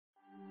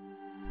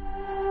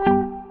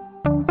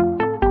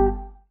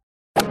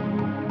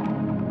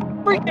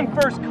freaking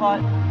first cut.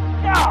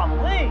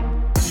 Golly.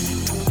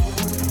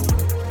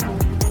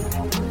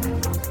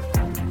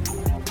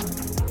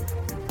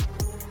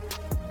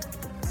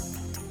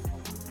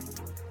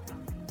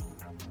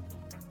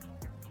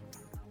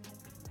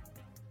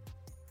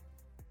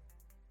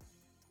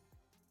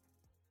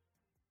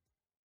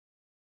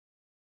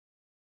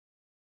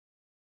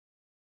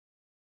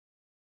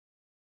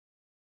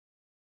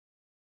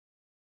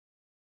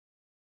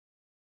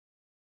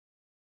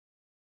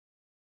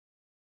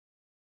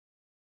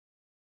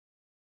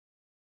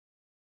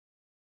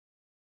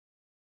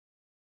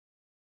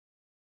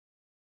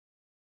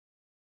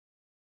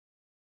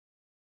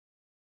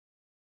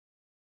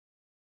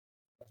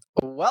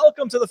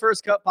 Welcome to the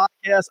First Cut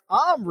Podcast.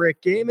 I'm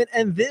Rick Gaiman,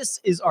 and this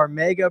is our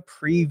mega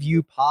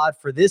preview pod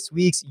for this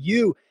week's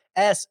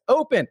U.S.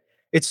 Open.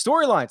 It's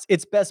storylines,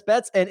 it's best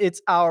bets, and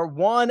it's our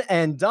one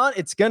and done.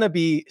 It's going to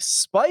be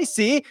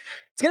spicy.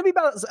 It's going to be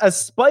about as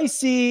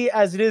spicy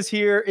as it is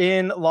here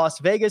in Las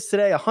Vegas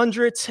today,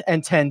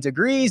 110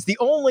 degrees. The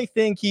only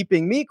thing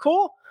keeping me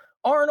cool,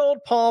 Arnold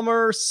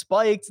Palmer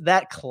spiked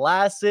that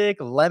classic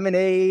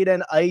lemonade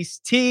and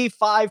iced tea.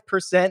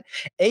 5%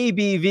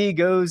 ABV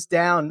goes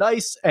down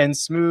nice and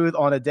smooth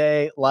on a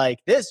day like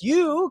this.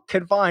 You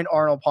can find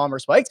Arnold Palmer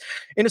Spiked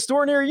in a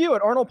store near you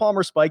at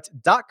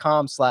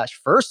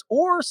arnoldpalmerspiked.com/first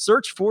or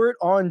search for it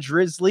on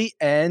Drizzly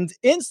and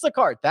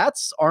Instacart.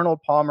 That's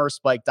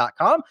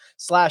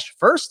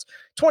arnoldpalmerspiked.com/first.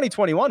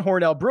 2021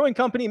 Hornell Brewing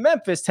Company,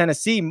 Memphis,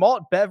 Tennessee,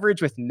 malt beverage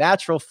with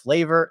natural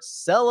flavor.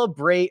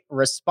 Celebrate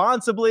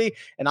responsibly.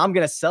 And I'm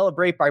going to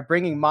celebrate by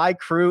bringing my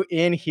crew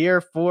in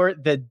here for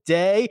the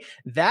day.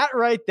 That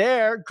right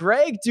there,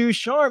 Greg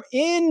DuCharme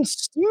in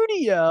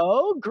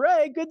studio.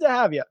 Greg, good to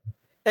have you.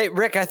 Hey,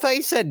 Rick, I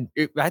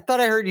thought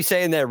I heard you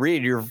saying that,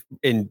 Reed, you're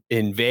in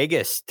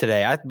Vegas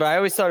today. But I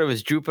always thought it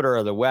was Jupiter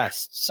of the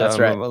West. So that's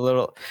right. I'm a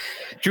little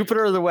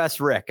Jupiter of the West,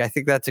 Rick. I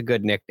think that's a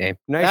good nickname.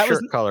 Nice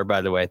shirt color,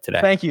 by the way,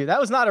 today. Thank you. That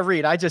was not a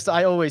read.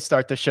 I always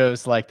start the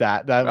shows like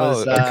that. That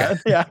was, okay.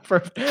 Yeah.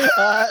 Perfect.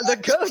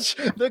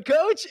 The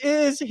coach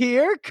is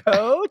here.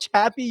 Coach,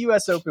 happy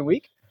U.S. Open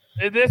week.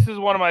 This is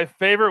one of my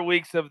favorite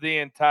weeks of the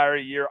entire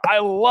year. I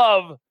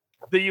love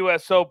the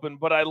U.S. Open,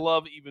 but I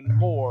love even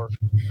more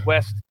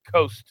West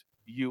Coast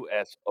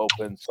U.S.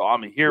 Open. So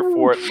I'm here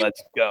for it.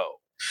 Let's go.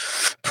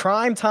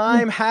 Prime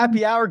time,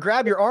 happy hour.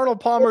 Grab your Arnold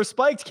Palmer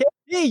Spiked.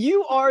 KP,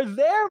 you are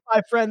there,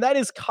 my friend. That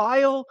is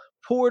Kyle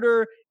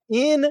Porter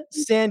in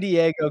San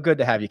Diego. Good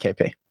to have you,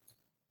 KP.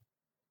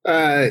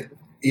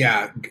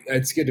 Yeah,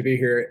 it's good to be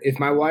here. If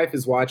my wife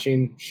is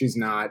watching, she's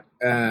not.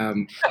 We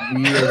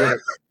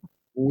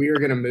are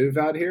gonna move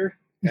out here.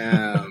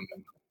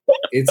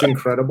 It's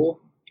incredible.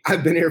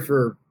 I've been here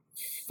for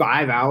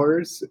 5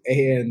 hours,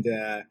 and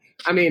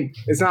I mean,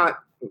 it's not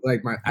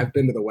like I've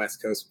been to the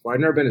West Coast before.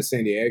 I've never been to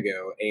San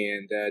Diego,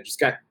 and just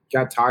got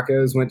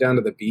tacos, went down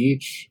to the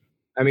beach.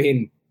 I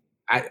mean,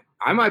 I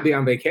might be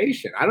on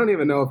vacation. I don't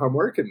even know if I'm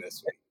working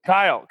this week.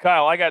 Kyle,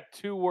 I got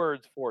 2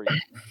 words for you.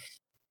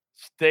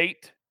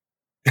 State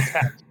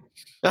tax.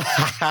 Go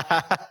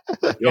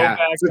back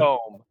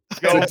home.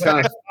 Go back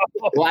home.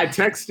 Well, I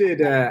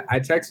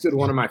texted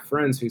one of my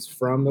friends who's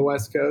from the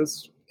West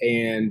Coast,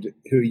 and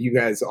who you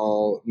guys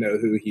all know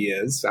who he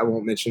is. I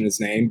won't mention his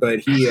name, but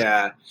he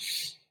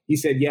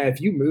said, yeah, if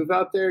you move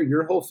out there,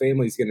 your whole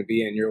family's going to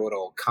be in your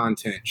little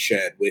content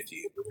shed with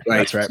you. Like,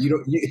 that's right.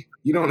 You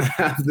don't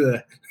have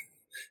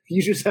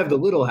you just have the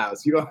little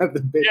house. You don't have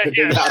the big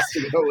house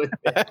to go with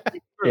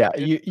it. Yeah,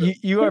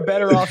 you are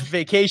better off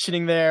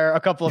vacationing there a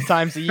couple of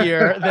times a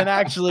year than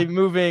actually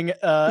moving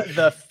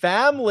the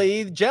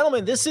family.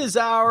 Gentlemen, this is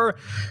our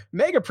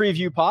mega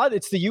preview pod.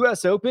 It's the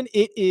U.S. Open.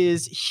 It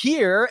is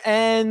here,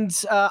 and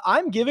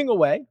I'm giving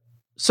away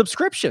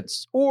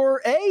subscriptions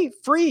or a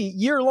free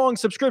year-long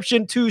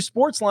subscription to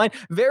Sportsline.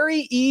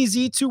 Very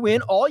easy to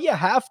win. All you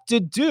have to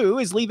do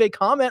is leave a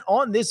comment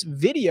on this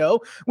video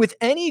with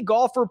any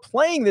golfer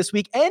playing this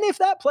week. And if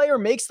that player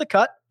makes the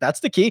cut, that's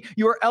the key,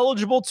 you are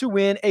eligible to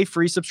win a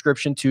free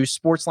subscription to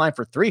Sportsline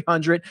for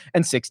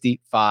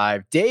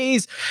 365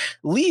 days.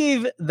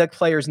 Leave the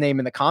player's name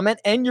in the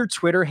comment and your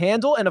Twitter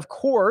handle. And of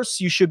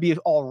course, you should be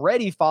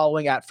already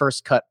following at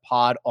First Cut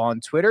Pod on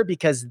Twitter,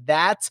 because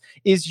that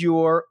is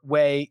your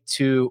way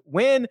to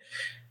win.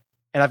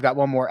 And I've got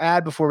one more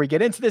ad before we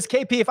get into this.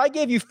 KP, if I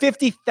gave you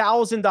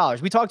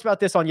 $50,000, we talked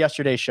about this on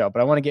yesterday's show,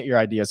 but I want to get your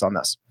ideas on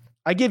this.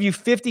 I give you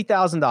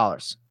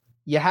 $50,000.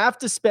 You have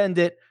to spend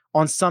it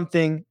on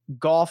something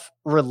golf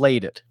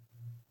related.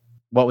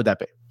 What would that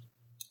be?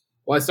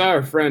 Well, I saw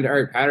our friend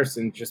Eric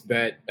Patterson just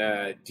bet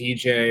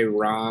DJ,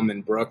 Rahm,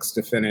 and Brooks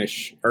to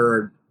finish,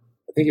 or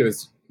I think it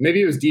was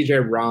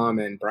DJ, Rahm,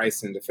 and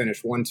Bryson to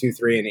finish 1, 2,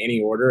 3 in any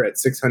order at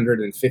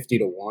 650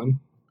 to 1.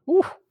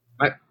 Ooh.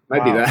 Might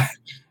be that.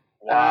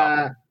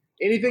 Wow.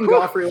 Anything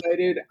golf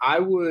related, I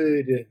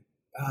would.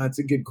 It's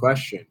a good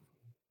question.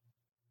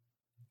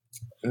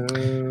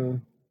 The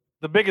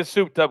biggest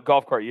souped-up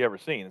golf cart you ever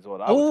seen is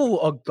what I would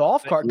a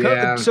golf cart.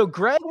 Yeah. So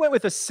Greg went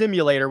with a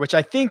simulator, which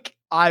I think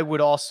I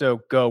would also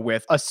go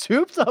with. A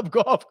souped-up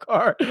golf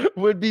cart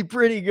would be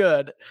pretty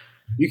good.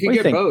 You can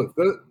get both.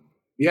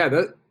 Yeah,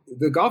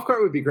 the golf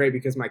cart would be great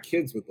because my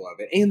kids would love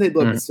it, and they'd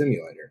love the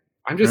simulator.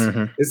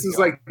 This is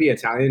like the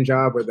Italian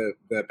Job where the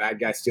bad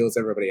guy steals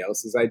everybody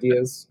else's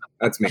ideas.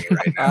 That's me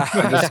right now.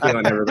 I'm just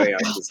stealing everybody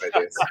else's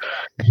ideas.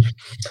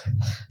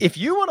 If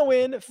you want to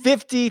win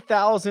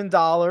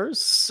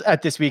 $50,000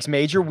 at this week's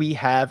major, we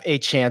have a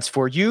chance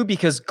for you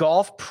because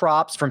Golf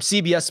Props from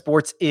CBS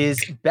Sports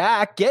is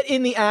back. Get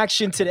in the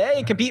action today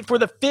and compete for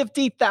the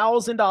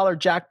 $50,000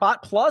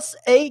 jackpot plus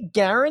a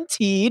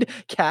guaranteed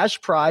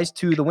cash prize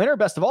to the winner.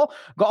 Best of all,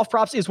 Golf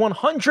Props is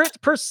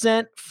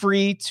 100%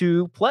 free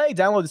to play.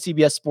 Download the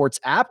CBS Sports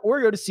app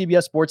or go to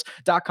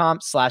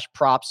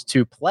cbssports.com/props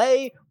to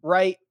play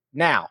right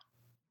now.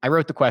 I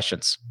wrote the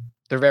questions.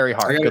 They're very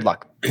hard. Good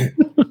luck.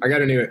 I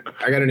got a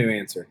new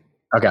answer.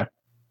 Okay.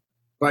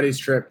 Buddy's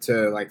trip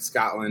to like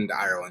Scotland,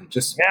 Ireland.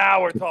 Just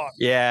now we're talking.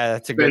 Yeah,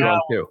 that's a good one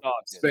too.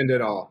 Spend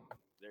it all.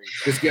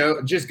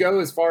 Just go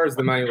as far as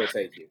the money will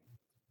take you.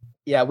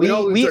 Yeah, we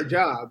don't lose our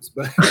jobs,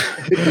 but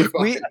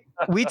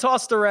we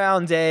tossed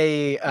around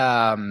a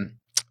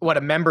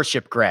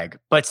membership, Greg.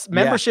 But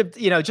membership,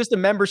 just a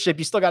membership,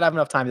 you still got to have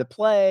enough time to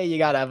play. You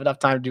got to have enough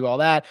time to do all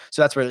that.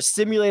 So that's where the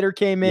simulator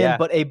came in. Yeah.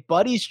 But a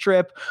buddy's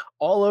trip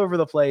all over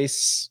the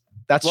place,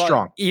 that's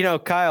strong.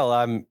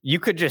 Kyle, you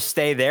could just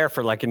stay there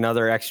for like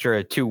another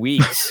extra 2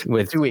 weeks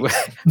with 2 weeks.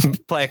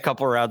 Play a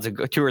couple rounds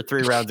of 2 or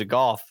 3 rounds of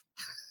golf.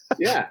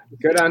 Yeah,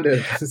 go down to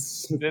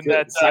then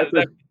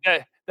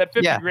that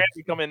 50 grand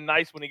would come in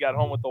nice when he got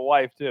home with the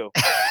wife too.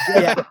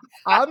 Yeah,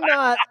 I'm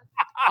not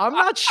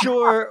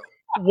sure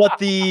what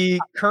the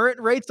current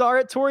rates are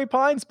at Torrey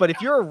Pines, but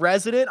if you're a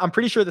resident, I'm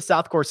pretty sure the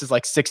South course is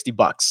like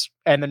 $60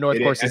 and the North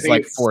course is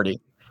like 40.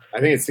 I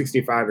think it's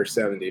 65 or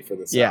 70 for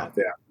the South.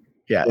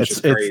 Yeah, which is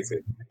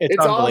crazy. It's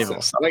unbelievable.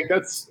 Awesome. Like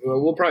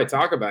we'll probably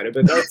talk about it,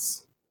 but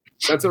that's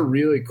a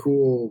really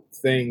cool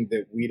thing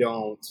that we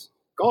don't.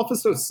 Golf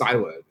is so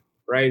siloed,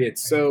 right?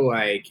 It's so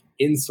like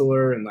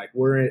insular and like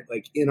we're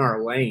in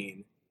our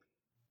lane.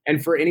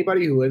 And for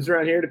anybody who lives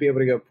around here to be able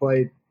to go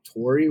play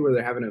Torrey where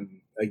they're having a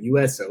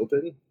U.S.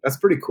 Open, that's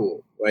pretty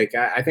cool. Like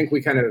I think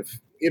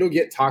it'll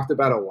get talked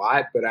about a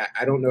lot, but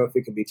I don't know if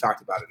it can be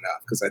talked about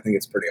enough because I think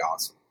it's pretty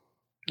awesome.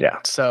 Yeah,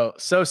 so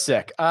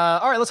sick.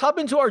 All right, let's hop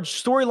into our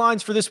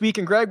storylines for this week.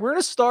 And Greg, we're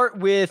going to start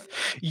with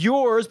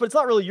yours, but it's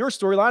not really your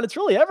storyline. It's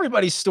really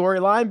everybody's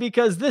storyline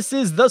because this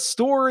is the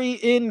story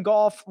in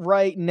golf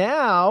right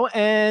now.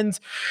 And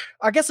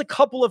I guess a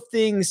couple of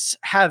things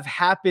have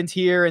happened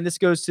here, and this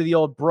goes to the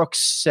old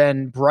Brooks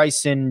and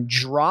Bryson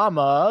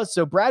drama.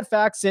 So Brad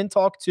Faxon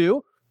talked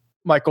to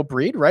Michael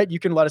Breed, right? You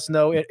can let us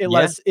know.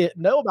 Let us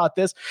know about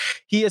this.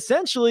 He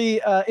essentially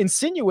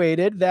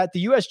insinuated that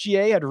the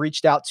USGA had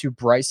reached out to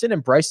Bryson,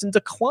 and Bryson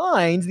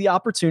declined the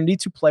opportunity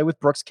to play with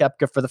Brooks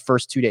Koepka for the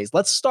first 2 days.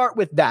 Let's start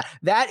with that.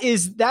 That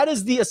is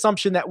the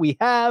assumption that we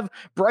have.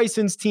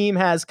 Bryson's team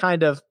has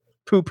kind of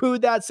poo-pooed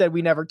that, said we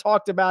never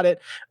talked about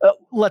it.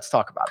 Let's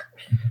talk about it.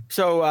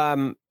 So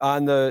on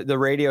the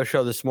radio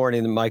show this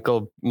morning,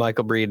 Michael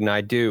Breed and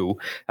I do,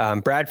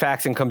 Brad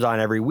Faxon comes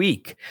on every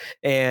week.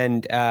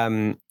 And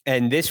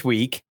this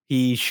week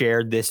he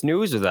shared this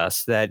news with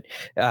us that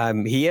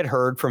he had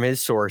heard from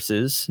his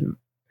sources,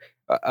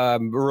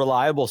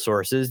 reliable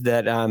sources,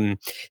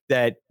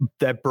 that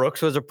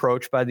Brooks was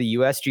approached by the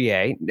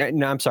USGA.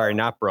 No, I'm sorry,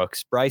 not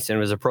Brooks. Bryson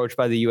was approached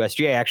by the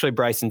USGA. Actually,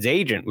 Bryson's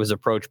agent was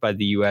approached by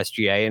the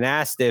USGA and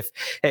asked if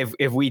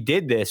we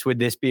did this, would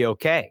this be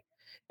okay?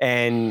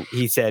 And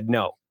he said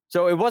no.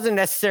 So it wasn't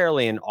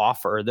necessarily an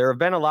offer. There have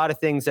been a lot of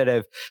things that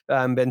have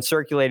been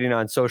circulating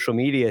on social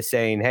media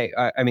saying, hey,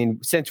 I mean,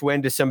 since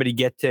when does somebody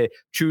get to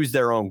choose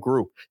their own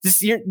group?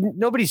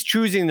 Nobody's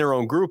choosing their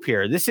own group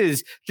here. This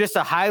is just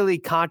a highly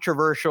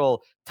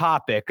controversial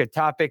topic, a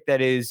topic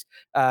that is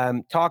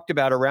talked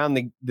about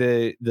around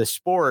the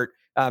sport,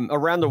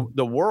 around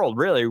the world,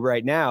 really,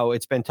 right now.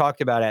 It's been talked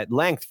about at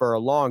length for a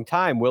long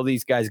time. Will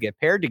these guys get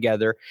paired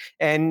together?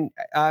 And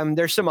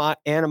there's some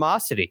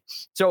animosity.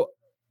 So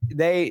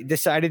they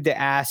decided to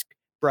ask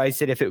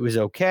Bryson if it was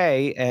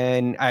okay,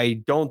 and I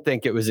don't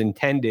think it was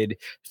intended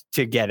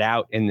to get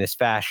out in this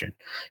fashion.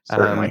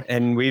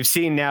 And we've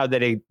seen now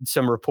that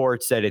some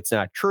reports that it's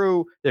not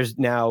true. There's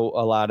now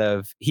a lot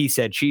of he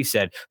said, she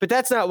said, but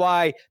that's not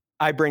why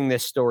I bring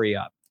this story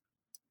up.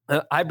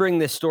 I bring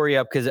this story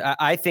up because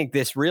I think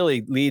this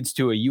really leads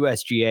to a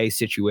USGA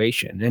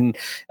situation. And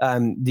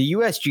the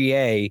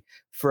USGA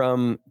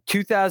from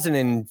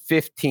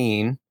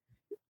 2015,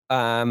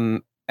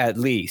 at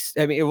least.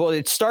 I mean,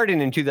 it started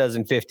in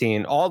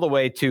 2015 all the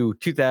way to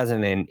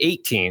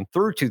 2018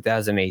 through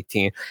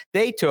 2018.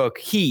 They took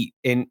heat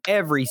in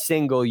every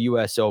single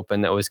U.S. Open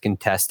that was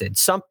contested.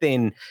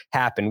 Something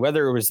happened,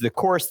 whether it was the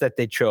course that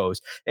they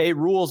chose, a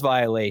rules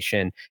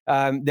violation,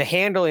 the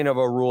handling of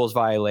a rules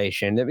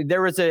violation. I mean,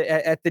 there was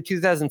at the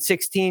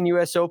 2016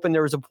 U.S. Open,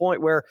 there was a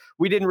point where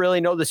we didn't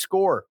really know the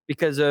score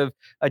because of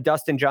a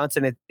Dustin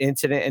Johnson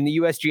incident, and the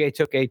USGA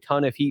took a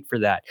ton of heat for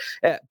that.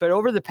 But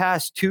over the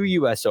past 2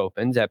 U.S.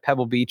 Opens, at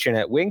Pebble Beach and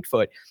at Winged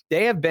Foot,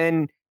 they have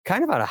been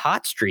kind of on a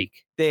hot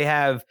streak. They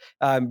have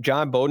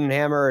John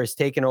Bodenhammer has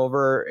taken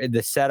over the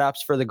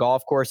setups for the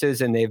golf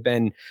courses, and they've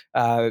been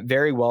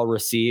very well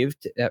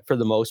received for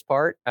the most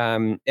part.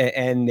 And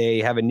they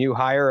have a new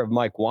hire of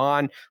Mike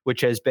Wan,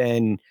 which has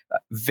been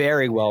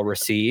very well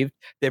received.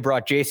 They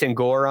brought Jason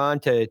Gore on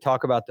to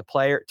talk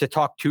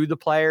to the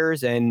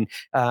players and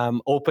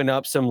open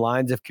up some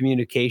lines of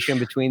communication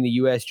between the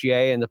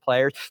USGA and the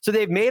players. So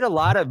they've made a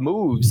lot of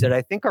moves that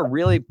I think are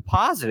really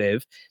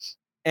positive.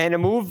 And a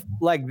move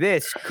like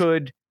this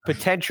could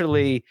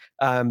potentially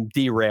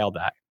derail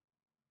that.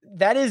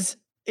 That is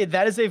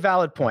a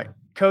valid point,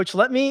 Coach.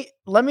 Let me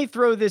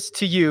throw this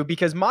to you,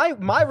 because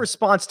my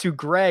response to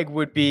Greg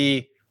would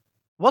be,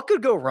 what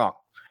could go wrong?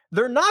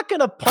 They're not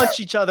going to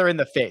punch each other in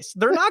the face.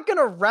 They're not going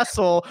to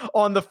wrestle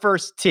on the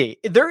first tee.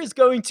 There is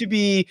going to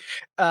be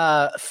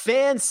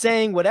fans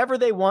saying whatever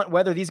they want,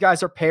 whether these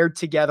guys are paired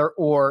together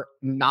or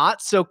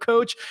not. So,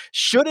 Coach,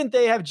 shouldn't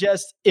they have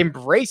just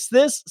embraced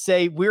this?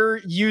 Say,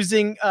 we're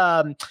using,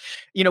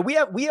 we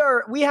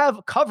have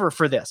cover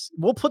for this.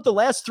 We'll put the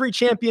last 3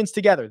 champions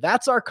together.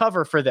 That's our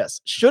cover for this.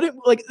 Shouldn't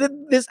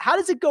this? How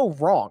does it go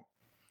wrong?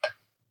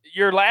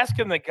 You're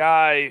asking the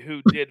guy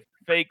who did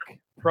fake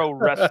pro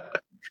wrestling.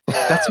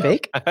 That's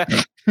fake.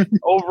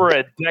 Over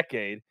a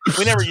decade.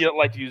 We never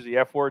like to use the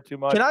F word too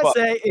much. Can I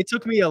say it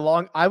took me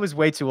I was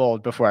way too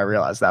old before I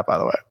realized that, by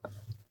the way.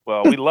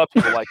 Well, we love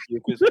people like you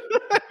because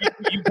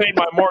you paid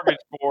my mortgage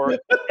for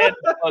 10+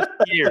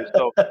 years.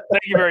 So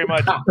thank you very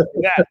much for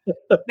that.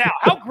 Now,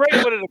 how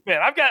great would it have been?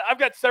 I've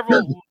got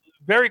several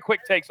very quick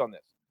takes on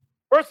this.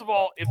 First of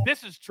all, if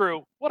this is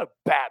true, what a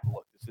bad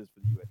look this is for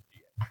the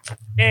USGA.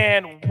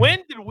 And when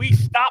did we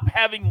stop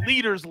having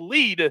leaders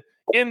lead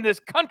in this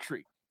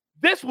country?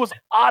 This was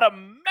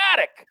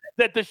automatic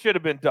that this should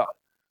have been done,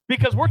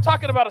 because we're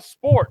talking about a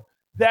sport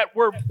that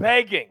we're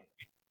begging.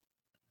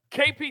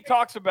 KP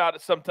talks about it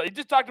sometimes. He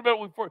just talked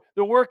about it before,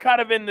 that we're kind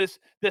of in this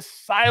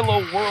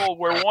silo world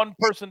where one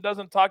person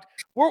doesn't talk.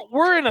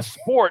 We're in a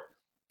sport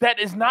that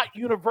is not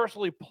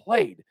universally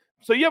played.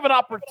 So you have an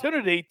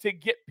opportunity to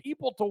get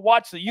people to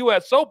watch the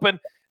U.S. Open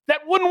that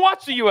wouldn't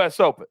watch the U.S.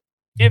 Open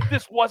if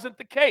this wasn't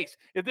the case,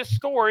 if this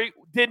story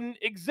didn't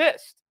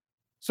exist.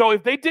 So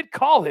if they did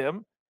call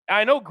him,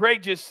 I know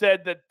Greg just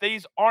said that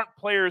these aren't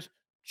players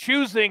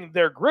choosing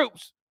their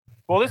groups.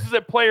 Well, this is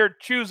a player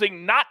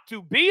choosing not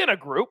to be in a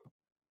group.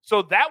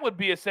 So that would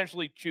be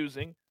essentially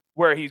choosing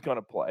where he's going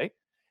to play.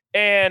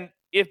 And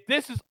if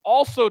this is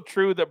also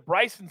true that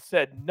Bryson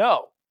said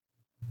no,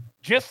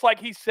 just like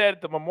he said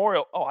at the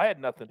Memorial, I had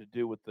nothing to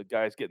do with the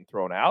guys getting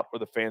thrown out or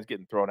the fans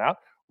getting thrown out.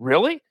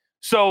 Really?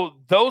 So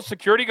those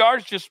security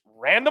guards just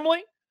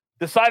randomly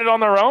decided on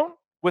their own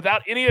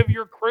without any of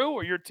your crew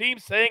or your team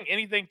saying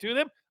anything to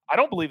them? I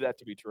don't believe that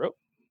to be true.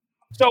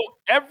 So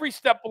every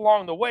step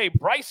along the way,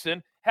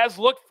 Bryson has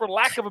looked, for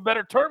lack of a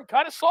better term,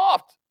 kind of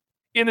soft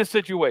in this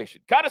situation.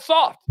 Kind of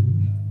soft.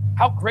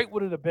 How great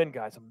would it have been,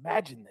 guys?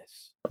 Imagine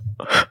this.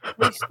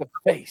 Face to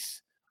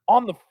face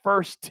on the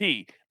first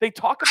tee. They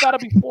talk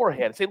about it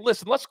beforehand. Say,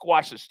 listen, let's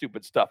squash this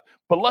stupid stuff,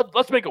 but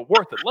let's make it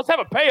worth it. Let's have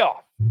a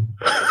payoff.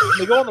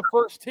 They go on the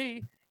first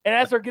tee, and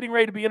as they're getting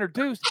ready to be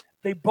introduced,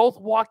 they both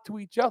walk to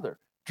each other,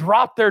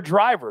 drop their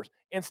drivers,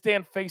 and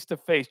stand face to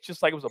face,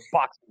 just like it was a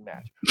boxing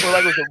match, or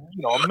like it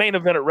was a main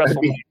event at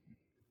WrestleMania.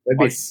 That'd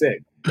be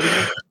sick.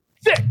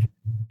 Sick.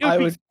 It would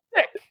be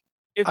sick.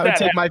 I would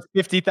take my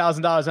 $50,000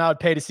 and I would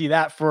pay to see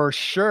that for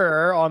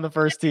sure on the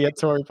first tee at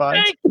Torrey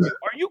Pines.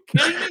 Are you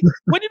kidding me?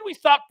 When did we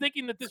stop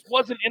thinking that this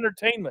wasn't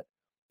entertainment?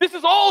 This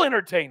is all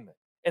entertainment,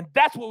 and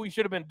that's what we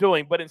should have been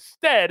doing. But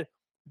instead,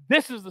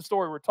 this is the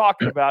story we're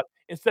talking about,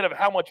 instead of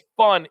how much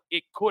fun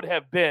it could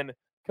have been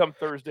come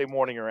Thursday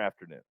morning or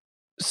afternoon.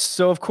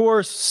 So, of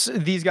course,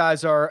 these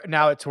guys are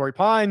now at Torrey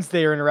Pines.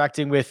 They are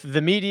interacting with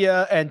the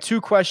media. And 2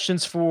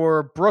 questions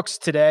for Brooks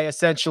today,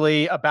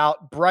 essentially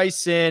about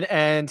Bryson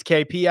and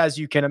KP. As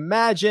you can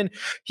imagine,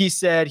 he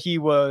said he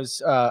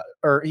was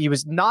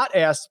not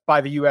asked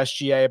by the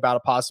USGA about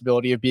a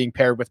possibility of being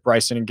paired with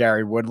Bryson and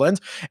Gary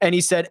Woodland. And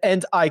he said,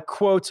 and I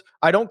quote,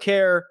 "I don't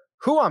care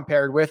who I'm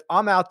paired with.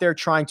 I'm out there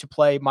trying to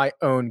play my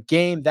own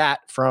game." That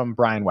from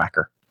Brian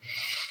Wacker.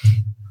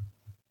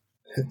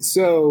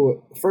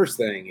 So, first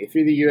thing, if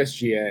you're the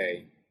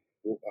USGA,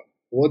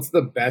 what's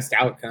the best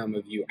outcome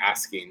of you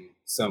asking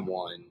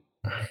someone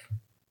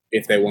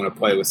if they want to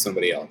play with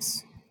somebody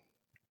else?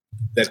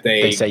 That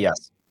they say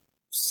yes.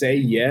 Say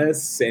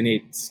yes, and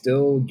it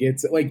still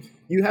gets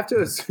you have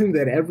to assume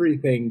that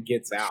everything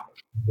gets out,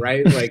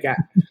 right?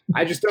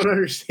 I just don't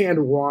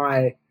understand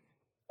why.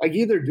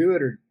 Either do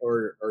it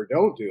or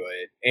don't do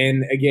it.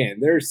 And again,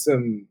 there's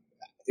some.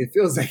 It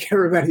feels like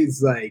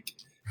everybody's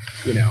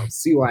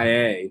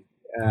CYA.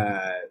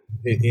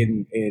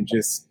 In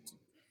just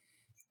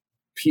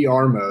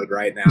PR mode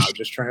right now,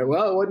 just trying.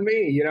 Well, it wasn't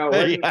me,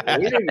 we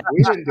didn't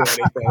do anything.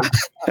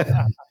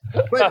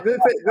 But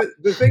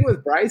the thing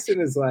with Bryson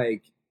is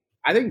I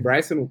think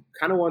Bryson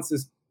kind of wants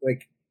this.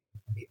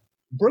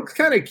 Brooks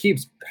kind of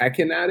keeps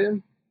pecking at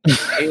him,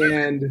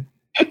 and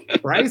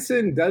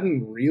Bryson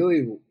doesn't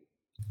really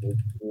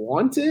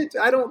want it.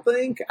 I don't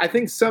think. I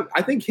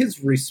think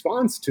his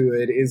response to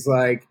it is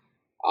like,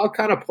 I'll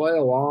kind of play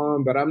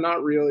along, but I'm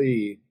not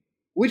really.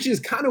 Which is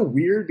kind of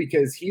weird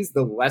because he's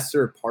the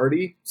lesser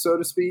party, so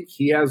to speak.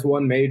 He has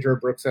one major,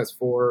 Brooks has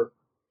 4,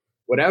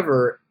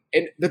 whatever.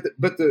 And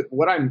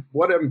what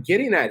I'm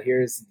getting at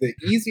here is the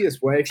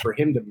easiest way for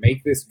him to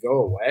make this go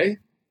away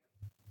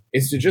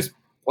is to just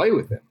play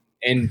with him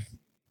and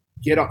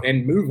get on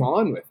and move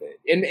on with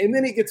it. And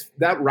then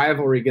that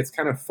rivalry gets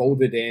kind of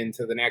folded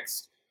into the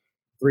next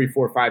 3,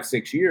 4, 5,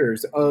 6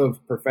 years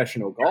of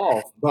professional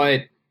golf.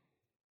 But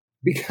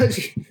because,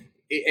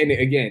 and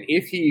again,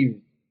 if he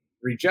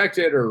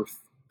rejected or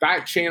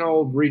back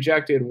channel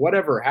rejected,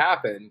 whatever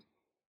happened,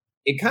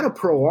 it kind of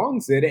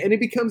prolongs it, and it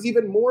becomes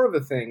even more of a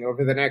thing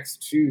over the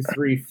next 2,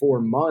 3, 4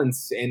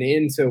 months and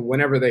into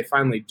whenever they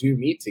finally do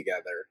meet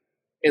together,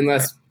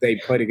 unless they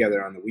play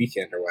together on the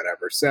weekend or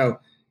whatever. So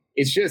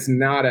it's just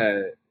not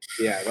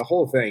the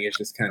whole thing is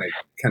just kind of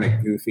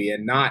goofy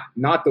and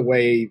not the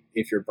way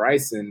if you're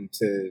Bryson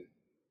to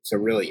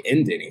really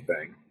end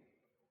anything.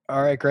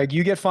 All right, Greg,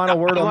 you get final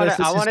word on this.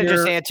 I want to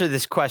just answer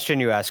this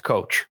question you asked,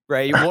 Coach,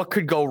 right? What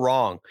could go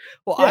wrong?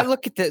 Well, yeah. I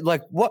look at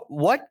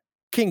what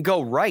can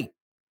go right?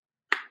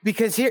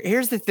 Because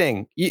here's the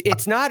thing.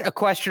 It's not a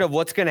question of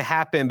what's going to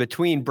happen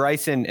between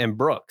Bryson and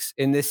Brooks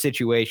in this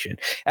situation.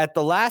 At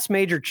the last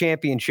major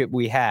championship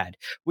we had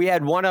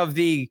one of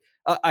the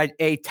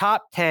a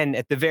top 10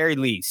 at the very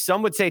least.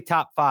 Some would say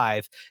top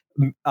 5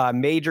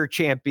 major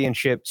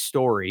championship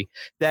story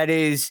that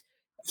is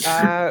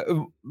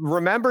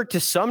remembered to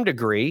some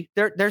degree.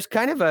 There's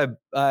kind of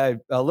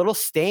a little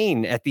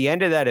stain at the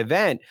end of that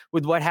event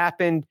with what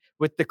happened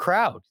with the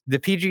crowd. The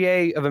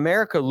PGA of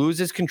America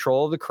loses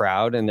control of the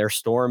crowd and they're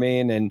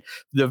storming. And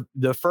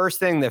the first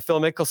thing that Phil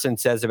Mickelson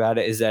says about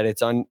it is that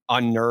it's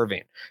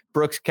unnerving.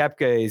 Brooks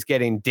Koepka is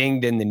getting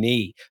dinged in the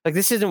knee. Like,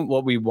 this isn't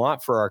what we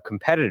want for our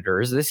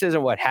competitors. This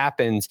isn't what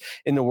happens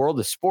in the world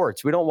of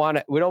sports. We don't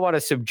want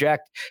to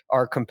subject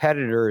our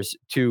competitors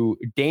to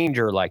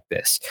danger like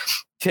this.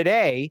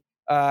 Today,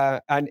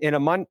 yesterday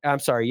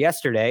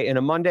in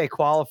a Monday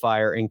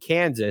qualifier in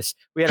Kansas,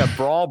 we had a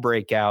brawl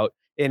breakout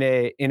in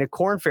a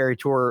Korn Ferry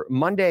Tour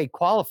Monday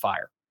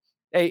qualifier.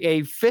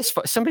 A fist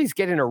fight. Somebody's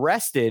getting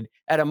arrested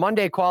at a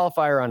Monday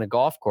qualifier on a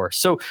golf course.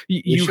 So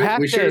we should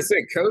have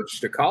sent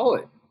Coach to call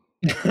it.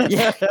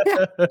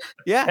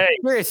 Yeah. Hey,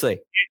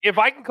 seriously. If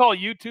I can call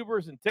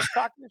YouTubers and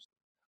TikTokers,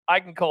 I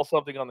can call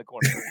something on the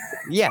corner.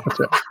 Yeah.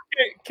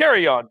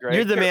 Carry on, Greg.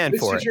 You're the man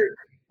for it.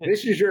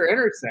 This is your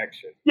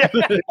intersection. Yeah.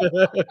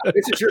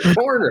 This is your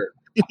corner.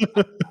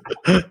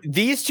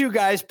 These two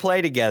guys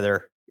play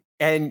together,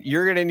 and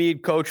you're going to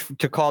need Coach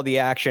to call the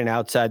action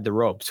outside the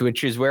ropes,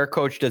 which is where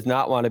Coach does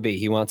not want to be.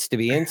 He wants to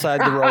be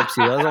inside the ropes.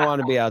 He doesn't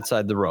want to be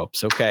outside the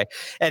ropes. Okay.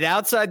 And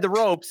outside the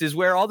ropes is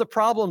where all the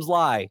problems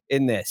lie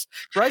in this.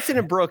 Bryson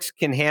and Brooks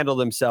can handle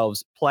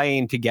themselves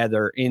playing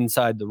together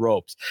inside the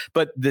ropes,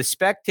 but the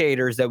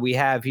spectators that we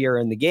have here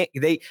in the game,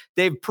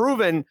 they've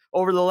proven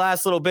over the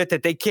last little bit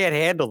that they can't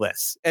handle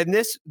this. And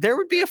there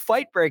would be a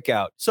fight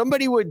breakout.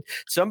 Somebody would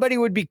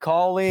be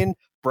calling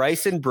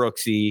Bryson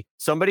Brooksy.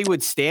 Somebody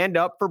would stand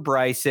up for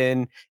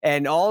Bryson,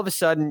 and all of a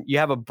sudden you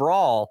have a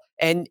brawl.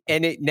 And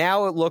it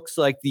looks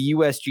like the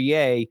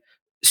USGA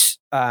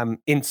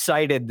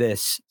incited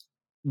this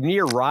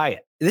near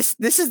riot. This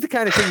is the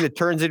kind of thing that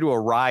turns into a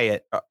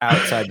riot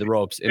outside the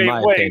ropes, in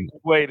my opinion.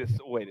 Wait a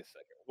second.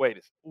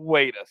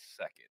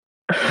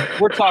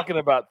 We're talking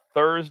about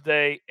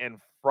Thursday and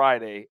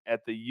Friday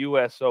at the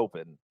U.S.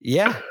 Open.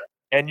 Yeah.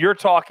 And you're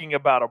talking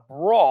about a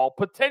brawl,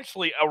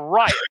 potentially a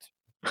riot.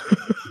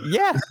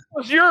 Yeah.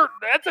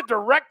 That's a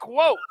direct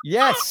quote.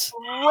 Yes.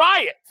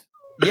 Riot.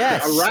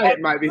 Yes. A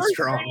riot might be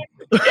strong.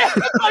 Yeah,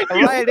 a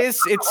riot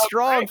it's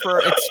strong for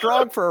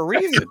a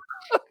reason.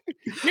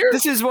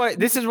 This is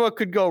what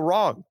could go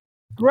wrong.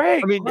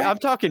 Greg, I mean, I'm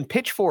talking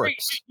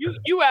pitchforks.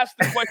 You asked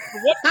the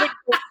question, what could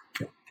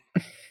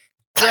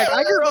Greg,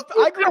 I grew up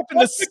in what could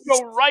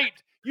go right?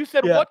 You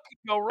said what could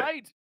go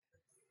right?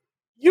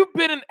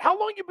 How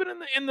long you been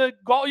in the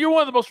golf? You're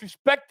one of the most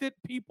respected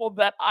people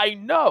that I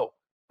know.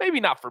 Maybe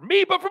not for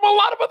me, but from a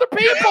lot of other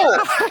people.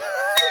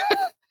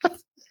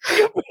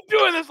 You've been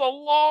doing this a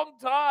long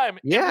time.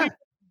 Yeah.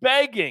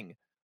 Begging.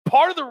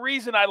 Part of the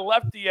reason I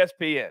left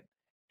ESPN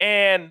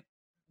and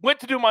went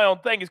to do my own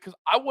thing is because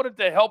I wanted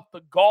to help the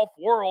golf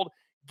world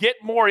get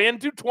more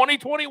into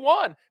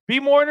 2021, be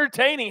more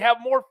entertaining, have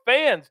more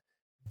fans.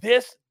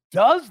 This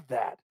does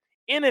that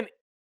in an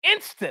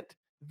instant.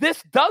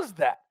 This does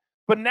that.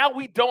 But now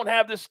we don't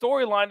have this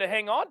storyline to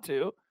hang on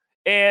to.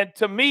 And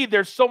to me,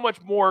 there's so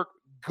much more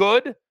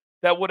good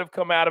that would have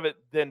come out of it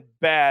than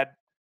bad.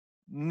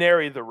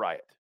 Nary the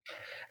riot.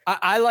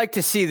 I like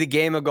to see the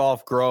game of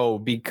golf grow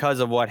because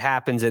of what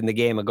happens in the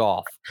game of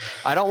golf.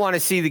 I don't want to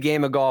see the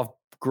game of golf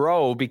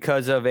grow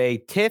because of a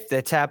tiff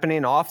that's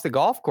happening off the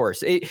golf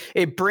course.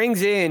 It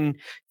brings in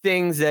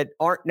things that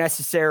aren't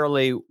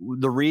necessarily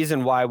the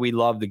reason why we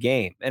love the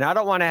game. And I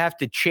don't want to have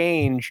to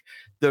change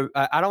the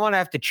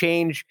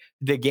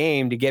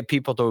game to get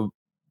people to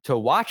to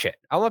watch it.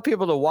 I want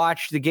people to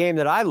watch the game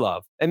that I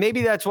love. And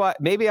maybe that's why,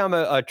 maybe I'm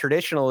a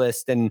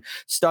traditionalist and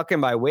stuck in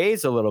my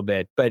ways a little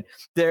bit, but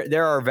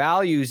there are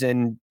values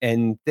and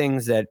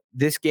things that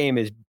this game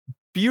is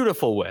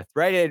beautiful with,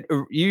 right?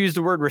 You used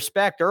the word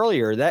respect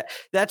earlier.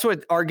 That's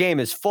what our game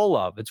is full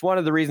of. It's one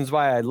of the reasons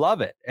why I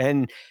love it.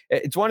 And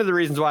it's one of the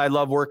reasons why I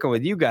love working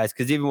with you guys,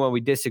 because even when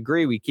we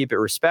disagree, we keep it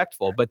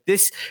respectful. But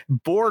this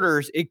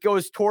it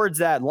goes towards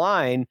that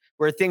line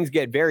where things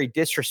get very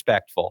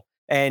disrespectful.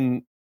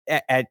 And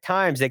at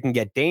times they can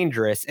get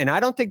dangerous. And I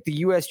don't think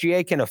the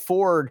USGA can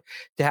afford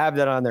to have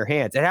that on their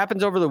hands. It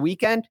happens over the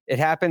weekend. It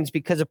happens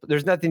because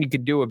there's nothing you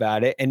could do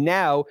about it. And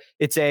now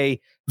it's a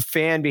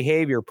fan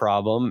behavior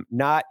problem,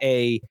 not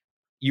a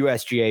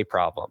USGA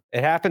problem.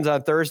 It happens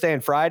on Thursday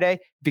and Friday.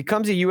 It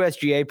becomes a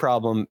USGA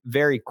problem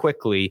very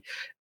quickly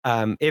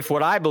if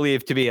what I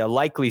believe to be a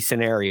likely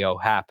scenario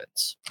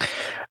happens.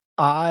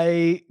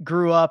 I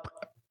grew up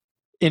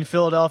in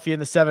Philadelphia in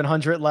the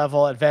 700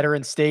 level at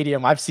Veterans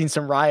Stadium. I've seen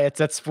some riots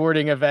at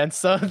sporting events.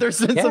 So there's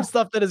been some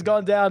stuff that has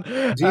gone down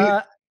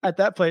at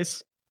that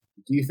place.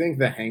 Do you think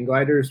the hang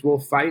gliders will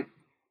fight?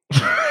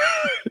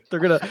 They're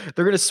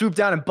gonna swoop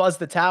down and buzz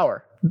the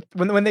tower.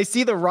 When they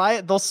see the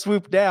riot, they'll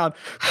swoop down.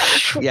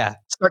 Yeah.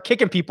 Start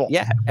kicking people.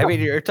 Yeah. I mean,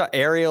 you're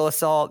aerial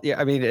assault.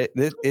 Yeah. I mean,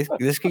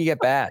 this can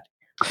get bad.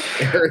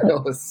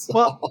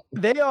 Well,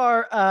 they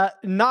are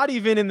not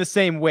even in the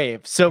same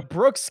wave. So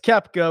Brooks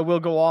Koepka will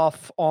go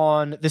off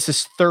on, this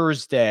is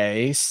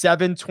Thursday,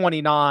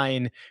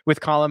 7:29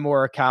 with Colin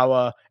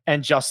Morikawa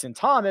and Justin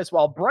Thomas,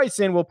 while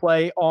Bryson will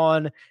play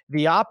on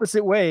the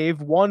opposite wave,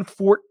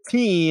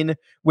 1:14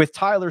 with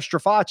Tyler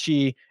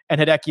Strafacci and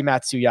Hideki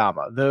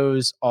Matsuyama.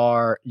 Those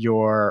are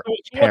your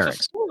pairings.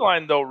 What's the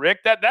storyline though,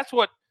 Rick? That's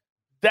what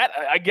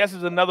I guess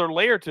is another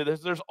layer to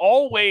this. There's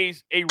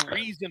always a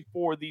reason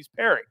for these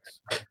pairings,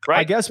 right?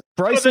 I guess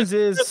Bryson's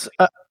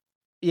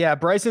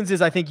Bryson's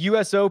is, I think,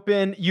 U.S.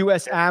 Open,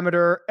 U.S.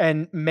 Amateur,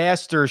 and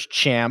Masters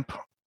champ.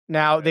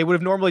 Now, they would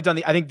have normally done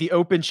the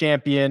Open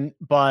champion,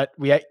 but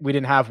we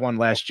didn't have one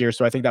last year,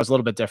 so I think that was a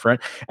little bit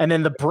different. And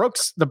then the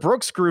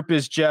Brooks group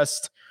is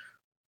just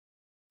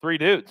 3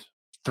 dudes.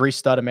 3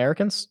 stud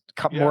Americans.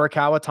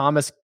 Morikawa,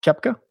 Thomas,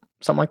 Koepka,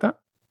 something like that.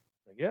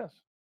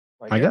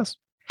 I guess.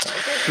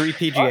 3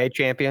 PGA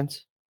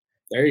champions.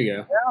 There you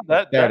go.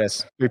 Yeah, there it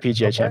is. 3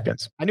 PGA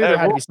champions. I knew there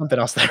had to be something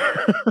else there.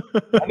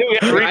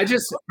 I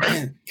just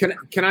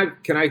can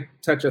I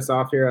touch us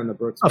off here on the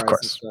Brooks? Of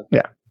course. Stuff?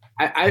 Yeah.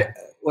 I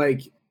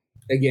like,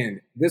 again,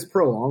 this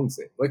prolongs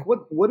it. Like,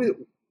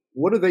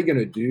 what are they going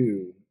to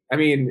do? I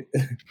mean,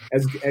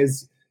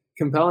 as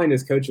compelling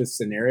as Coach's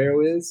scenario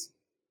is,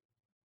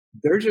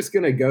 they're just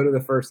going to go to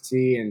the first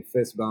tee and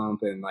fist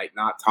bump and like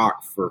not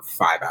talk for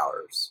 5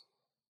 hours.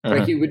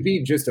 Like, it would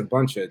be just a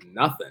bunch of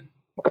nothing.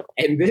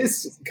 And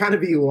this kind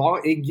of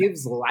it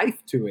gives life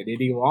to it. It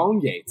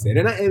elongates it.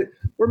 And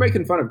we're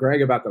making fun of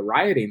Greg about the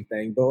rioting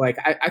thing, but like,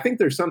 I think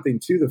there's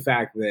something to the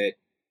fact that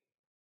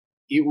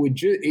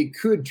it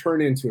could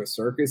turn into a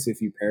circus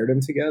if you paired them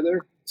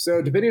together.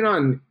 So depending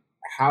on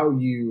how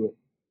you,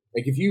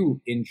 like, if you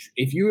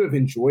have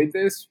enjoyed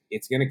this,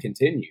 it's going to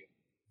continue.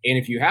 And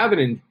if you haven't,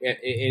 and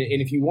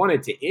if you want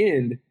it to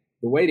end,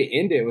 the way to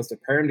end it was to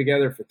pair them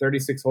together for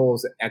 36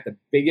 holes at the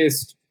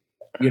biggest,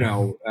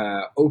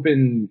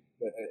 open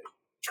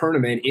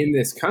tournament in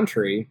this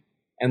country,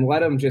 and let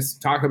them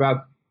just talk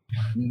about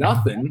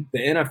nothing, the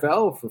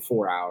NFL, for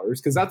 4 hours,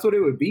 because that's what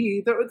it would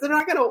be. They're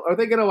not gonna. Are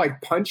they gonna like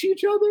punch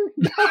each other?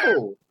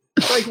 No.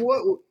 Like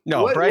what?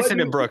 No, Bryson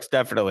and Brooks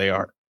definitely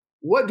are.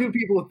 What do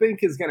people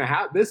think is gonna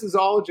happen? This is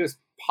all just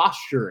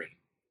posturing.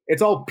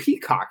 It's all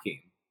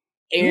peacocking.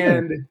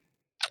 And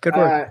good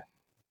work.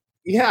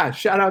 Yeah,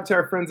 shout out to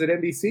our friends at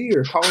NBC who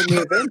are calling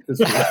the event this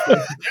week.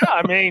 Yeah,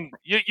 I mean,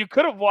 you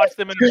could have watched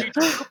them in the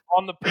future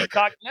on the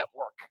Peacock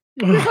Network.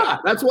 Yeah,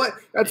 that's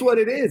what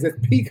it is. It's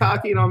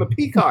peacocking on the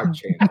Peacock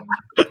channel.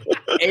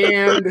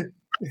 And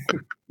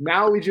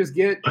now we just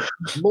get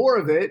more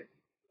of it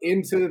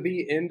into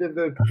the end of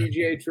the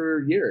PGA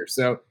Tour year.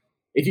 So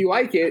if you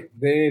like it,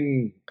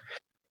 then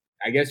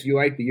I guess you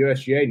like the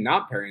USGA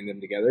not pairing them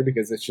together,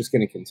 because it's just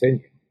going to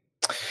continue.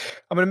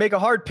 I'm going to make a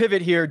hard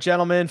pivot here,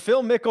 gentlemen.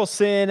 Phil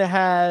Mickelson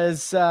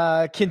has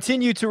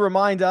continued to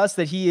remind us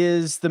that he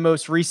is the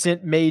most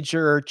recent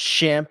major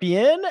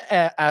champion.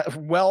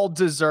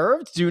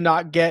 Well-deserved. Do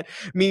not get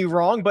me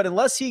wrong. But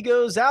unless he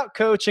goes out,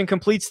 Coach, and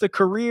completes the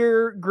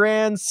career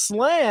Grand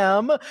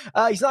Slam,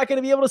 he's not going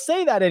to be able to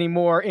say that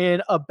anymore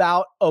in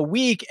about a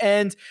week.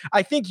 And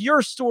I think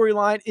your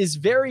storyline is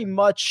very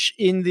much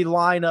in the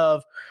line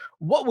of,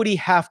 what would he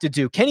have to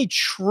do? Can he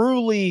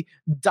truly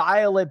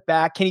dial it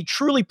back? Can he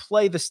truly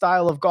play the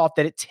style of golf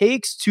that it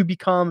takes to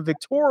become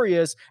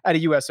victorious at a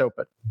U.S.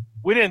 Open?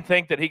 We didn't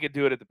think that he could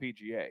do it at the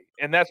PGA.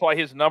 And that's why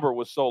his number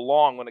was so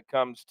long when it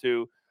comes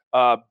to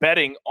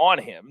betting on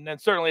him.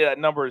 And certainly that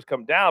number has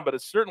come down, but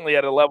it's certainly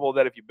at a level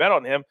that if you bet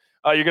on him,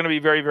 you're going to be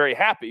very, very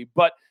happy.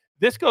 But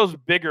this goes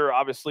bigger,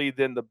 obviously,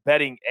 than the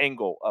betting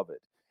angle of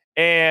it.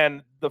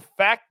 And the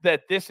fact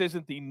that this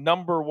isn't the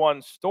number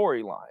one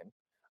storyline,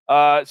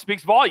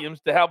 speaks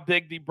volumes to how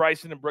big the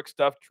Bryson and Brooks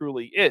stuff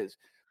truly is.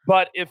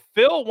 But if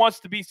Phil wants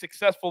to be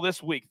successful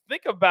this week,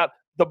 think about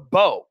the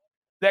bow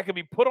that can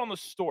be put on the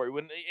story.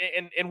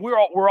 And we're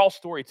all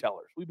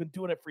storytellers. We've been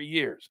doing it for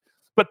years.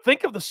 But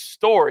think of the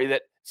story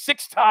that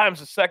 6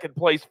 times a second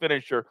place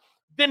finisher,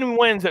 then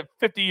wins at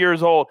 50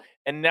 years old,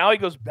 and now he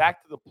goes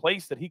back to the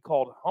place that he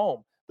called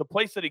home, the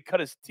place that he cut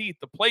his teeth,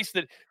 the place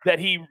that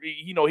he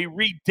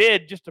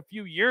redid just a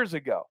few years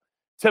ago.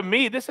 To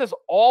me, this has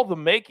all the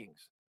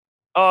makings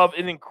of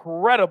an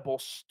incredible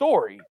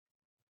story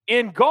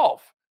in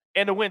golf.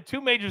 And to win 2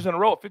 majors in a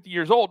row at 50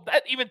 years old,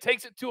 that even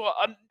takes it to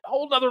a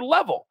whole nother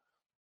level.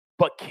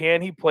 But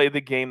can he play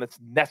the game that's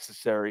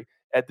necessary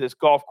at this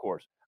golf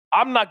course?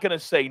 I'm not going to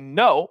say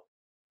no,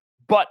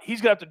 but he's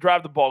going to have to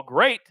drive the ball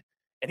great,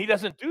 and he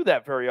doesn't do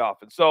that very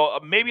often. So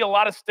maybe a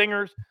lot of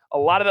stingers, a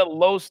lot of that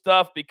low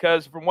stuff,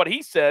 because from what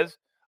he says,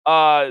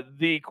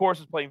 the course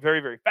is playing very,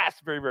 very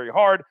fast, very, very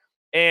hard.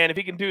 And if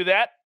he can do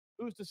that,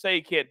 who's to say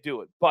he can't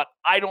do it? But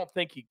I don't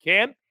think he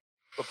can,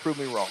 but prove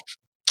me wrong.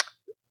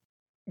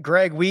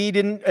 Greg, we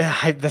didn't.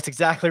 That's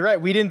exactly right.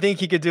 We didn't think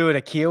he could do it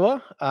at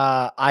Kiawah.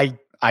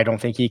 I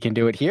don't think he can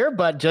do it here,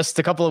 but just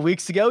a couple of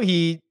weeks ago,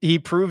 he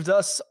proved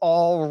us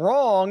all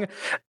wrong.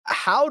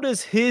 How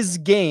does his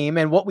game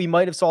and what we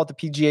might have saw at the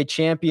PGA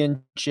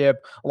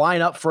Championship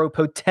line up for a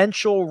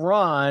potential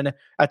run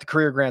at the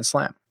Career Grand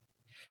Slam?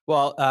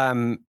 Well,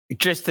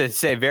 just to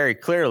say very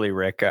clearly,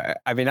 Rick,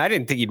 I mean, I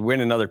didn't think he'd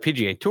win another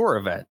PGA Tour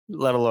event,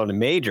 let alone a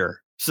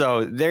major.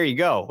 So there you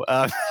go.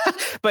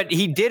 But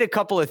he did a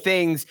couple of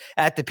things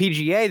at the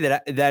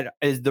PGA that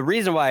is the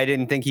reason why I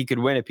didn't think he could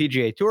win a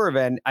PGA Tour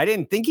event. I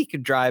didn't think he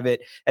could drive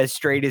it as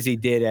straight as he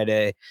did at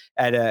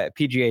a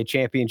PGA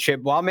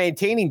Championship while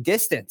maintaining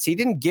distance. He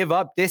didn't give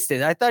up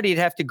distance. I thought he'd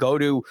have to go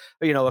to,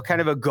 a kind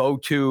of a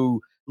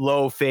go-to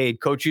low fade.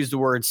 Coach used the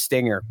word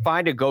stinger.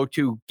 Find a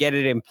go-to, get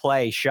it in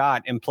play,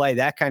 shot and play,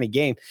 that kind of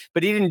game.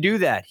 But he didn't do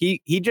that. He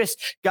just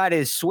got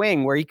his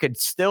swing where he could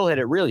still hit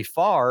it really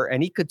far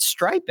and he could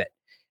stripe it.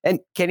 And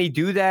can he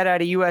do that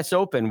at a U.S.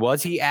 Open?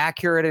 Was he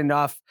accurate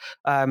enough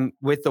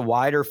with the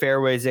wider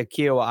fairways at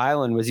Kiawah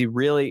Island? Is he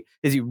really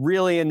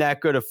in that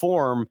good a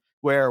form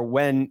where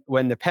when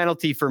the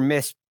penalty for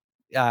miss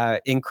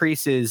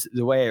increases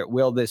the way it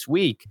will this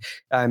week,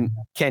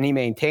 can he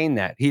maintain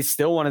that? He's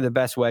still one of the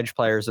best wedge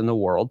players in the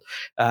world.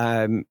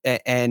 And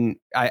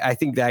I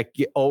think that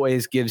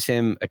always gives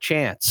him a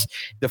chance.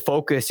 The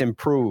focus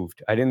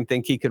improved. I didn't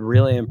think he could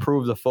really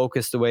improve the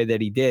focus the way that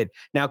he did.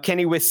 Now, can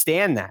he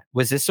withstand that?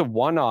 Was this a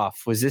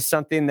one-off? Was this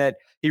something that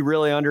he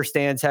really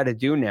understands how to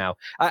do now?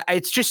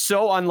 It's just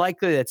so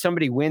unlikely that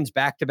somebody wins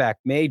back-to-back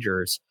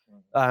majors.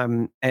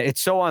 It's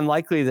so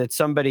unlikely that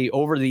somebody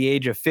over the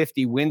age of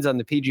 50 wins on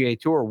the PGA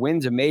Tour,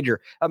 wins a major.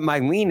 My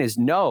lean is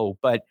no,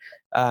 but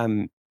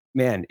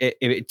man,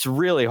 it's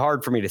really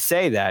hard for me to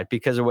say that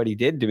because of what he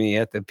did to me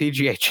at the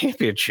PGA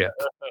Championship.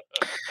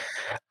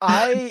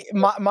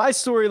 My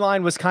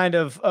storyline was kind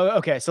of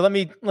okay. So let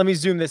me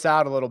zoom this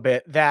out a little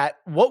bit. That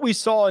what we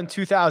saw in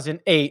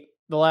 2008.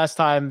 The last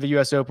time the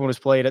U.S. Open was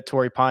played at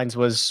Torrey Pines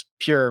was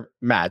pure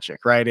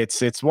magic, right?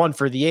 It's one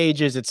for the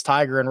ages. It's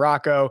Tiger and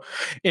Rocco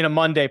in a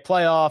Monday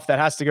playoff that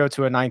has to go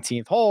to a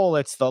 19th hole.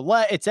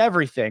 It's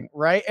everything,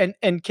 right? And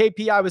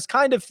KP, I was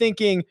kind of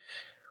thinking,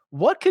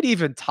 what could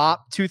even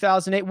top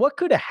 2008? What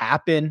could have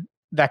happened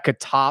that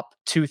could top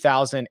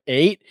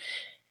 2008?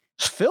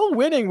 Phil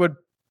winning would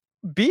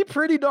be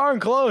pretty darn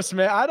close,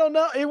 man. I don't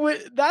know.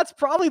 That's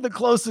probably the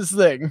closest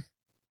thing.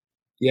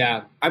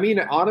 Yeah. I mean,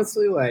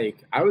 honestly,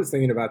 I was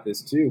thinking about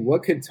this too.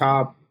 What could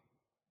top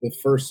the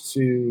first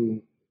two?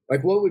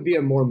 What would be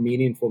a more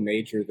meaningful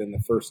major than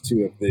the first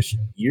two of this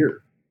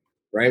year,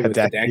 right? With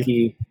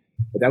Hideki,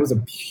 but that was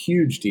a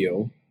huge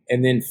deal.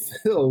 And then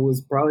Phil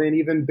was probably an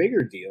even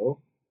bigger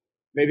deal.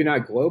 Maybe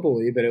not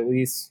globally, but at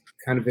least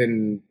kind of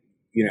in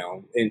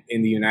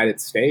the United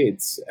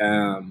States.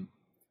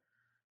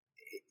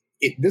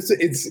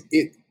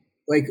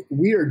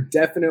 We are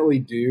definitely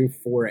due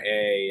for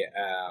a,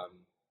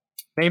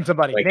 Name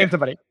somebody.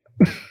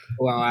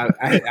 Well,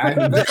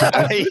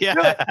 I yeah.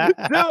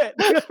 Do it.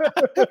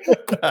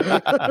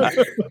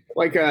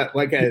 like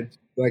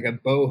a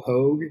Bo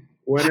Hogue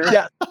winner.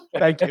 Yeah,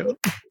 thank you.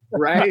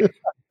 Right?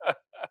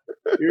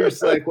 You're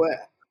just like, what?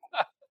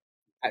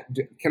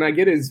 Can I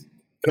get his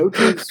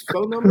coach's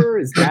phone number?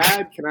 His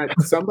dad? Can I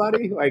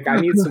somebody? I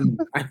need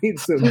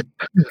some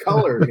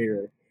color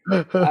here.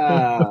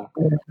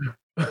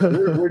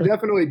 We're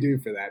definitely due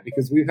for that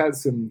because we've had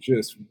some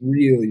just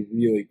really,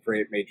 really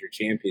great major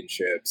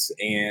championships.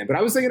 But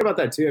I was thinking about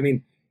that too. I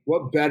mean,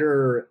 what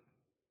better,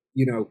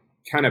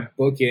 kind of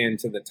bookend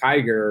to the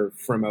Tiger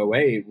from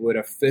 2008 would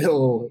a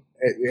Phil?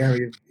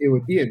 It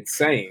would be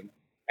insane.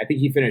 I think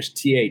he finished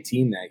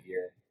T18 that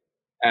year.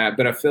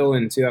 But a Phil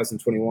in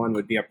 2021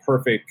 would be a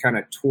perfect kind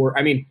of tour.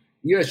 I mean,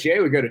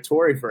 USGA would go to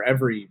Torrey for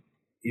every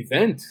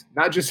event,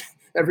 not just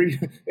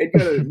they'd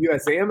go to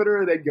U.S.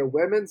 Amateur, they'd go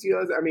women's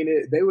U.S. I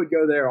mean, they would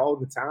go there all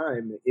the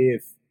time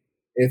if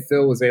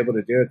Phil was able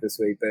to do it this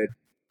week. But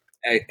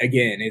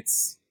again,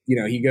 it's,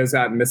 he goes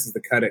out and misses the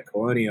cut at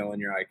Colonial,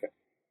 and you're like,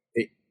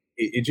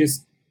 it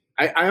just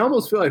I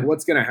almost feel like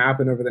what's going to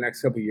happen over the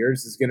next couple of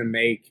years is going to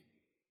make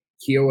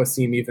Kiowa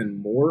seem even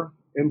more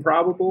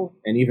improbable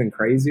and even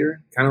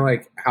crazier. Kind of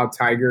like how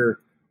Tiger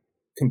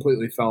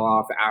completely fell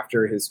off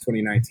after his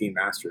 2019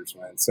 Masters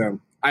win. So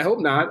I hope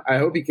not. I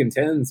hope he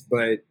contends,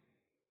 but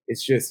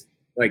it's just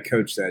like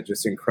Coach said,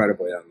 just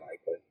incredibly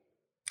unlikely.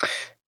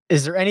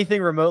 Is there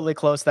anything remotely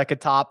close that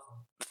could top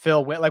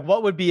Phil Wynn? Like,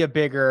 what would be a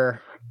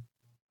bigger?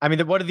 I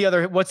mean, what's the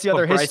other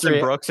Bryson history?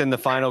 Brooks in the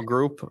final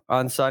group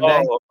on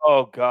Sunday.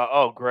 Oh God.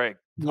 Oh, Greg.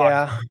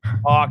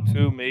 Talk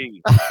to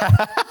me.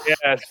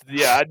 Yes.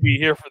 Yeah. I'd be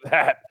here for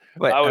that.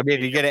 Wait, I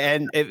mean, you're going to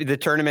end if the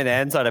tournament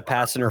ends on a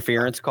pass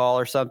interference call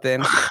or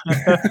something.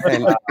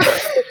 But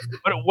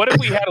what if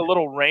we had a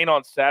little rain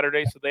on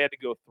Saturday, so they had to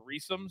go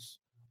threesomes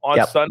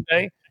on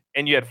Sunday,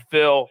 and you had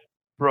Phil,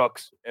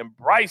 Brooks, and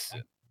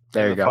Bryson.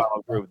 There you go.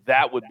 Final group.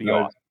 That would be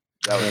awesome.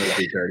 That would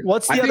be dirty.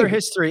 What's the other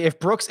history? If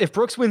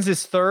Brooks wins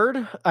his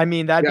third, I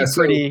mean, that'd be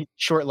pretty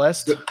short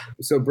list.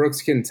 So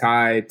Brooks can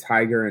tie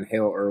Tiger and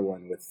Hale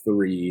Irwin with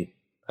 3.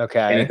 Okay.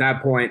 And at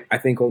that point, I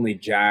think only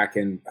Jack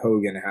and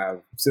Hogan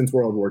have, since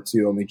World War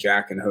II, only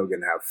Jack and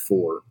Hogan have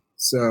 4.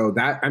 So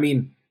that, I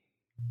mean,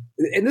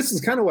 and this is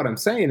kind of what I'm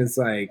saying is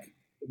like,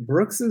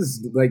 Brooks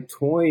is like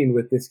toying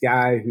with this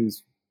guy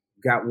who's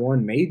got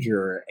 1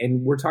 major,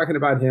 and we're talking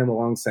about him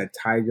alongside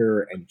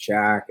Tiger and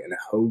Jack and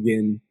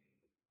Hogan.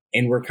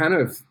 And we're kind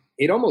of,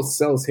 it almost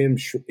sells him,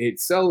 it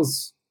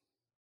sells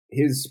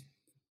his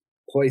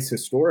place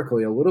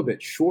historically a little bit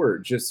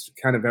short, just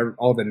kind of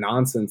all the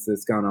nonsense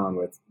that's gone on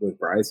with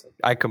Bryson.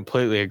 I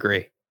completely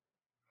agree.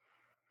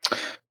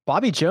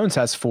 Bobby Jones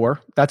has 4.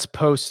 That's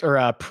post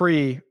or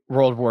pre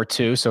World War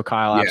II. So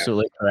Kyle,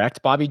 absolutely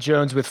correct. Bobby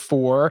Jones with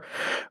 4.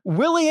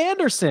 Willie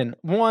Anderson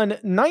won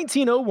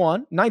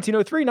 1901,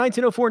 1903,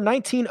 1904,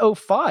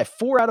 1905.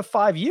 4 out of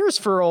 5 years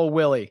for old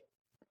Willie.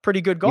 Pretty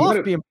good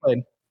golf being played.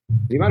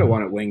 He might have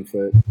won at Winged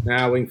Foot.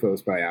 Winged Foot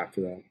was probably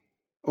after that.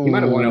 He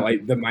might have won at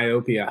like the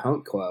Myopia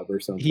Hunt Club or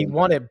something. He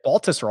won at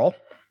Baltusrol.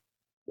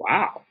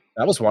 Wow.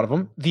 That was one of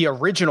them. The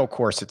original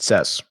course, it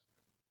says.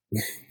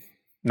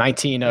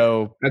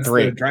 1903. That's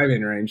the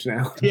driving range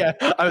now. Yeah,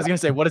 I was going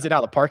to say, what is it now?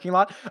 The parking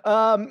lot?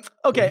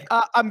 Okay,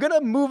 I'm going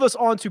to move us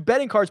on to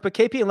betting cards, but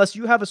KP, unless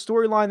you have a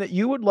storyline that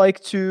you would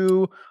like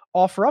to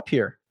offer up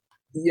here.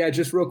 Yeah,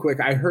 just real quick.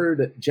 I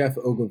heard Jeff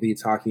Ogilvy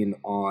talking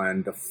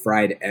on the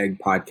Fried Egg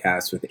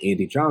podcast with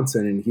Andy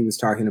Johnson, and he was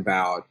talking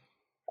about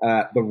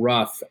the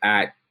rough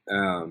at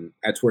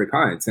Torrey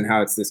Pines and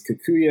how it's this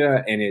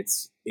Kikuya, and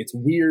it's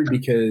weird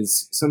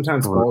because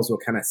sometimes balls will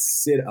kind of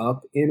sit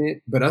up in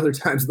it, but other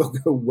times they'll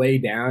go way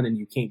down and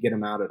you can't get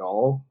them out at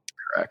all.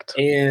 Correct.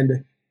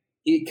 And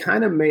it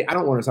kind of I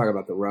don't want to talk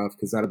about the rough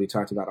because that'll be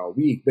talked about all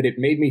week, but it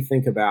made me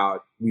think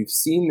about, we've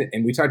seen,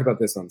 and we talked about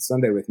this on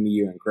Sunday with me,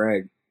 you, and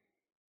Greg.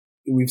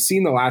 We've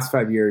seen the last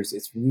 5 years,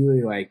 it's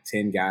really like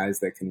 10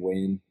 guys that can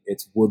win.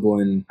 It's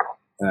Woodland,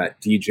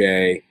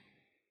 DJ,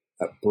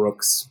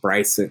 Brooks,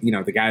 Bryson,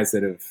 the guys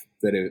that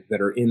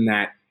are in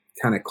that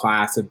kind of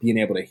class of being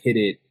able to hit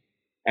it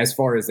as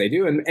far as they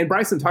do. And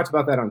Bryson talked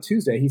about that on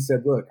Tuesday. He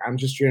said, look, I'm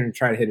just going to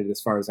try to hit it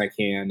as far as I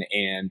can.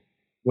 And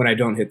when I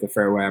don't hit the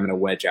fairway, I'm going to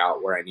wedge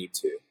out where I need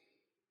to.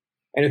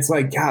 And it's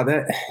like, God,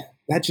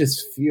 that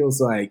just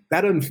feels like,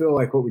 that doesn't feel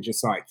like what we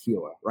just saw at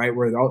Kiowa, right?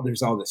 Where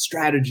there's all the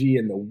strategy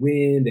and the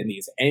wind and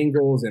these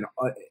angles. And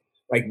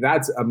like,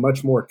 that's a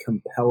much more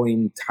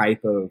compelling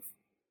type of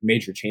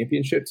major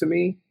championship to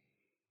me.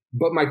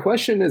 But my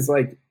question is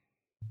like,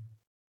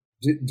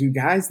 do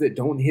guys that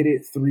don't hit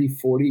it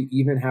 340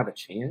 even have a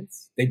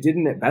chance? They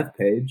didn't at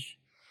Bethpage.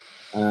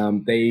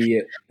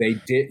 They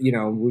did,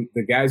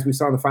 the guys we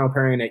saw in the final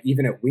pairing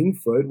even at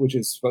Winged Foot, which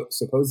is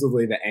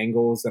supposedly the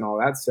angles and all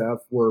that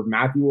stuff, were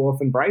Matthew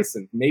Wolff and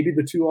Bryson, maybe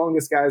the 2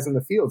 longest guys in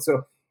the field.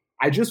 So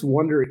I just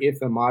wonder if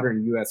the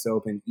modern U.S.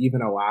 Open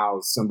even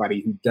allows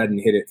somebody who doesn't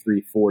hit it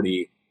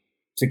 340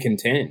 to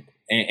contend.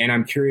 And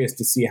I'm curious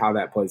to see how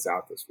that plays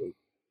out this week.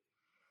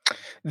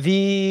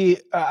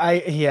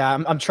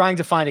 I'm trying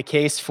to find a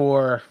case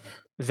for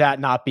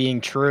that not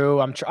being true.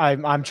 I'm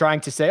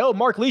trying to say,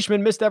 Mark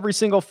Leishman missed every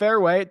single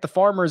fairway at the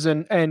Farmers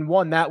and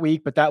won that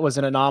week, but that was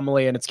an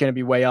anomaly and it's going to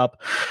be way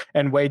up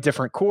and way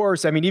different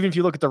course. I mean, even if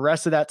you look at the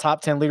rest of that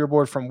top 10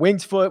 leaderboard from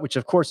Winged Foot, which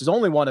of course is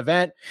only one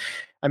event.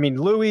 I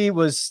mean, Louis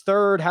was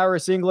 3rd,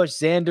 Harris English,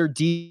 Xander,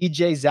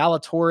 DJ,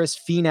 Zalatoris,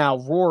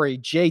 Finau, Rory,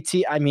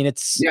 JT. I mean,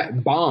 it's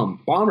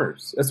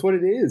bombers. That's what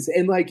it is.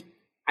 And like,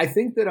 I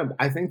think that a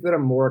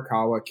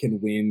Morikawa can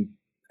win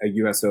a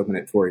U.S. Open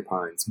at Torrey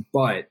Pines,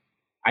 but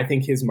I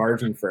think his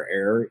margin for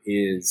error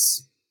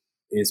is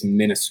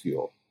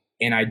minuscule,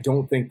 and I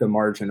don't think the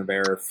margin of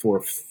error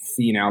for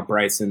Finau,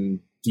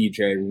 Bryson,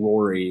 DJ,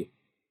 Rory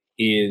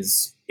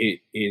is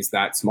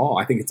that small.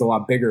 I think it's a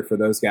lot bigger for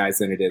those guys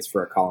than it is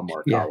for a Colin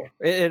Morikawa.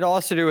 Yeah. It all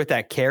has to do with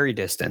that carry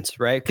distance,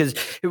 right? Because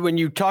when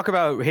you talk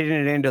about hitting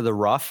it into the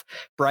rough,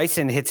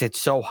 Bryson hits it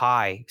so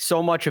high,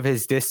 so much of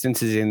his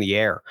distance is in the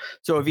air.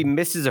 So if he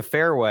misses a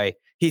fairway,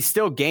 he's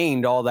still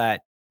gained all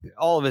that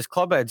all of his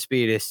club head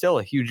speed is still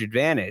a huge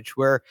advantage.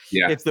 Where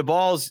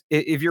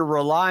if you're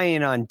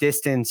relying on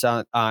distance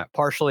on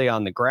partially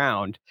on the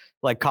ground,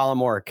 like Collin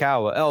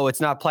Morikawa,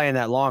 it's not playing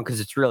that long because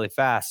it's really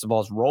fast. The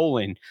ball's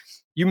rolling.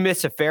 You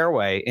miss a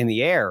fairway in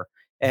the air,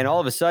 and all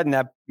of a sudden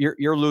that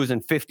you're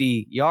losing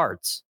 50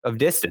 yards of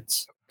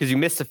distance because you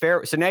missed the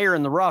fairway. So now you're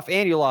in the rough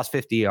and you lost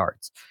 50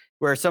 yards.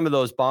 Where some of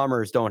those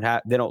bombers don't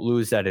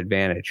lose that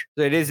advantage.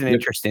 So it is an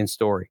interesting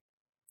story.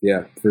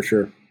 Yeah, for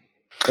sure.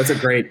 That's a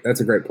great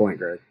point,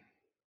 Greg.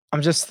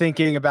 I'm just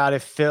thinking about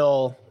if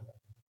Phil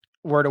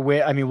were to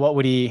win. I mean, what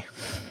would he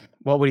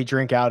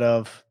drink out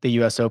of the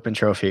U.S. Open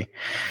trophy?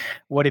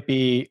 Would it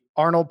be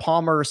Arnold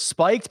Palmer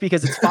Spiked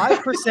because it's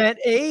 5%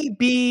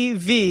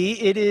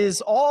 ABV? It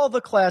is all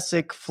the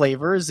classic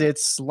flavors.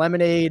 It's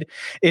lemonade,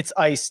 it's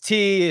iced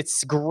tea.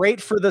 It's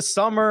great for the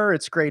summer.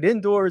 It's great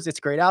indoors. It's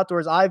great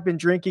outdoors. I've been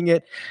drinking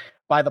it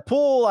by the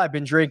pool. I've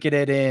been drinking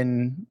it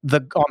on the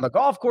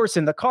golf course,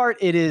 in the cart.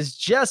 It is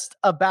just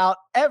about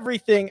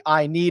everything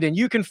I need. And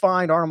you can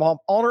find Arnold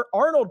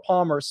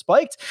Palmer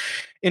Spiked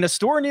in a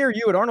store near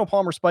you at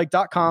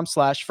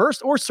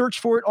arnoldpalmerspiked.com/first, or search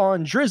for it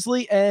on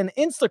Drizzly and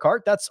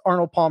Instacart. That's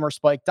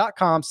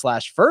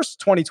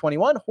arnoldpalmerspiked.com/first.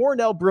 2021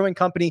 Hornell Brewing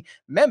Company,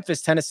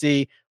 Memphis,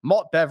 Tennessee.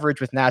 Malt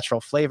beverage with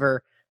natural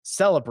flavor.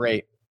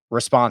 Celebrate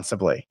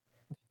responsibly.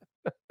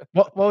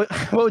 What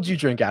would you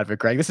drink out of it,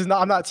 Greg?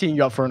 I'm not teeing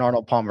you up for an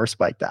Arnold Palmer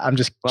Spiked. I'm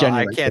just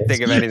genuinely I can't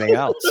think of anything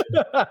else.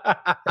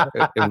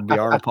 It would be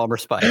Arnold Palmer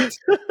Spiked.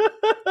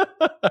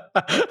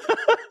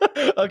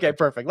 Okay,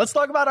 perfect. Let's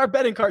talk about our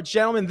betting cards,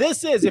 gentlemen.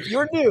 This is, if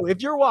you're new,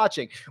 if you're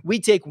watching, we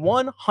take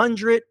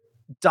 $100,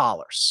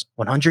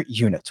 100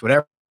 units,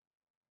 whatever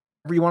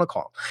you want to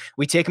call them.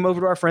 We take them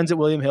over to our friends at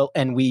William Hill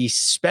and we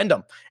spend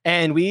them.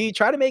 And we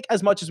try to make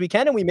as much as we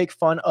can, and we make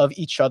fun of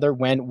each other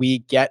when we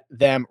get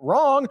them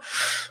wrong.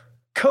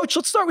 Coach,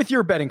 let's start with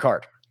your betting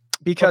card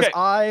because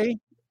I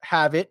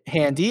have it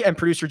handy and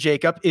producer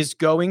Jacob is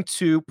going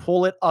to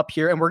pull it up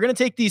here, and we're going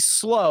to take these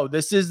slow.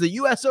 This is the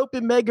US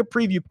Open Mega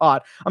Preview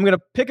Pod. I'm going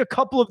to pick a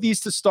couple of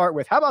these to start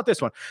with. How about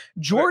this one?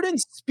 Jordan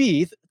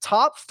Spieth,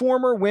 top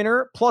former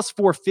winner, plus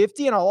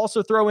 450. And I'll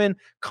also throw in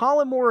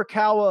Collin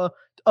Morikawa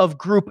of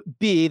Group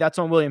B. That's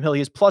on William Hill.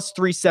 He is plus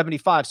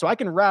 375. So I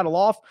can rattle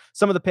off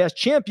some of the past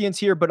champions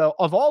here, but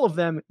of all of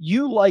them,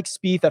 you like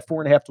Spieth at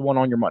 4.5 to 1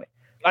 on your money.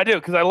 I do,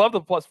 because I love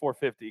the plus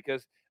 450,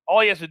 because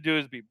all he has to do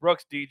is be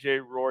Brooks, DJ,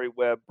 Rory,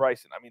 Webb,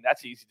 Bryson. I mean,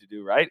 that's easy to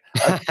do, right?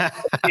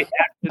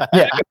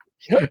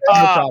 No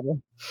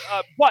problem.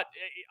 But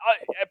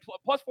at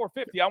plus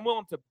 450, I'm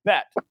willing to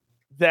bet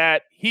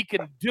that he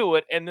can do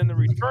it, and then the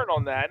return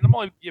on that, and I'm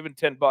only giving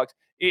 $10,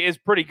 is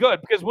pretty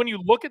good, because when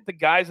you look at the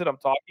guys that I'm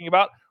talking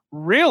about,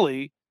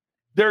 really,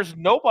 there's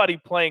nobody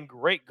playing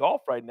great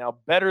golf right now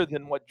better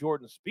than what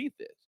Jordan Spieth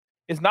is.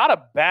 It's not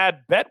a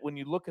bad bet when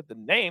you look at the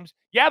names.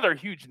 Yeah, they're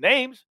huge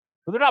names,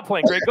 but they're not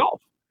playing great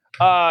golf.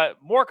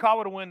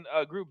 Morikawa to win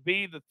Group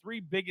B. The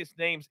three biggest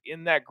names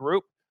in that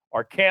group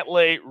are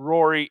Cantlay,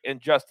 Rory, and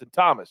Justin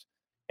Thomas.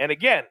 And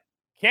again,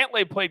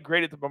 Cantlay played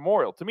great at the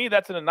Memorial. To me,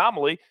 that's an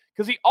anomaly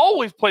because he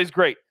always plays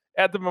great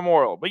at the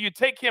Memorial. But you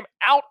take him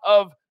out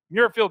of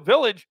Muirfield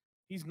Village,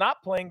 he's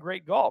not playing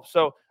great golf.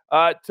 So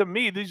to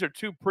me, these are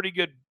two pretty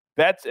good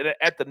bets. And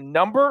at the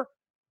number,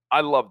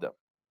 I love them.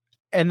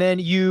 And then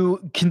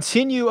you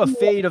continue a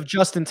fade of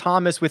Justin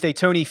Thomas with a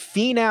Tony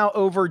Finau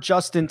over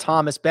Justin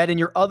Thomas bet. In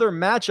your other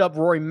matchup,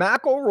 Rory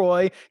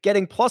McIlroy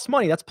getting plus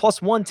money. That's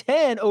plus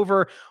 110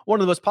 over one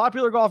of the most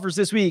popular golfers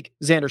this week,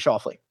 Xander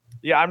Schauffele.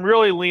 Yeah, I'm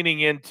really leaning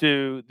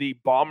into the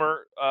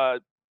bomber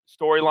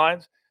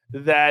storylines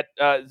that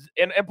and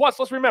plus,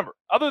 let's remember,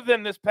 other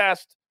than this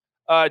past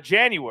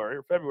January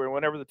or February,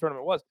 whenever the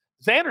tournament was,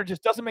 Xander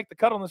just doesn't make the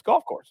cut on this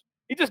golf course.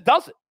 He just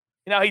doesn't.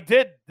 You know, he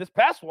did this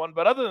past one,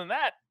 but other than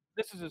that,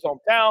 this is his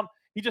hometown.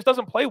 He just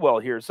doesn't play well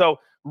here. So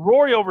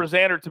Rory over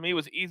Xander to me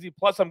was easy.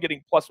 Plus, I'm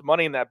getting plus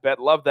money in that bet.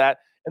 Love that.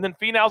 And then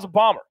Finau's a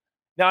bomber.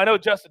 Now, I know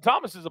Justin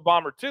Thomas is a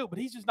bomber too, but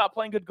he's just not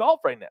playing good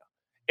golf right now.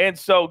 And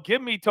so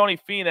give me Tony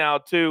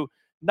Finau to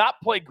not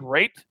play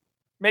great,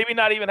 maybe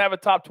not even have a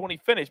top 20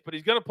 finish, but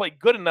he's going to play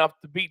good enough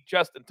to beat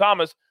Justin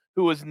Thomas,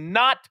 who is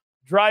not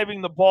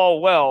driving the ball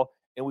well.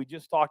 And we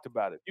just talked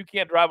about it. You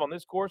can't drive on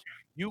this course.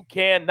 You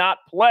cannot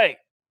play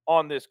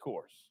on this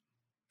course.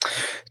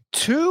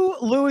 Two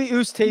Louis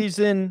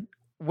Oosthuizen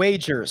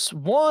wagers.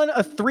 One,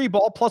 a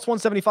 3-ball plus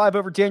 175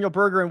 over Daniel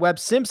Berger and Webb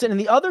Simpson, and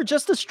the other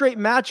just a straight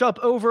matchup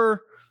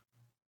over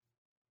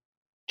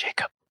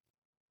Jacob.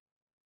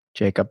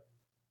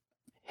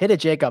 Hit it,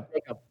 Jacob.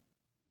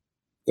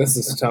 This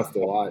is tough to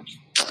watch.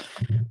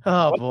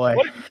 Oh, boy. All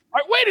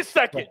right, wait a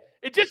second.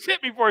 It just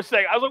hit me for a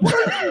second. I was like, what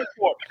are you doing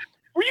for?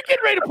 Were you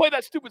getting ready to play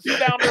that stupid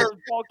sit-downer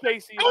Paul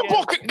Casey?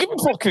 Give me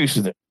Paul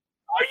Casey then.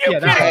 Are you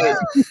kidding?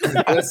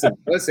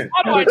 Listen.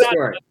 How do I Quick not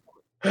story.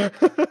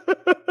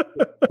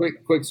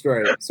 quick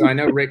story. So I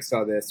know Rick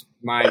saw this.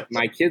 My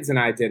kids and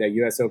I did a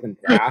U.S. Open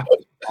draft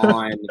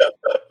on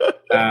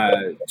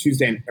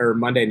Tuesday or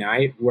Monday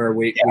night, where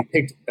we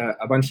picked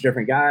a bunch of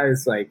different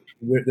guys. Like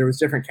there was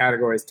different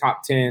categories: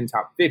 top 10,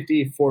 top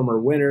 50, former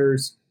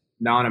winners,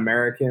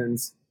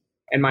 non-Americans.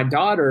 And my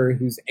daughter,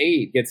 who's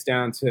 8, gets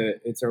down to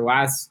the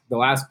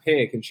last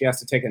pick, and she has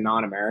to take a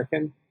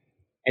non-American,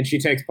 and she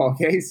takes Paul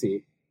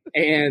Casey.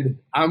 And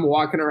I'm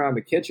walking around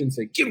the kitchen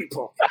saying, "Give me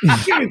Paul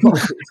Casey, give me Paul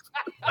Casey."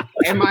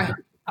 And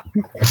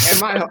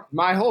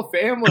my whole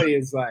family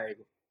is like,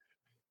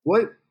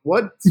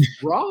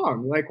 what's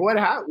wrong? Like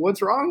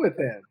what's wrong with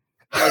him?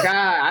 Like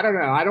I don't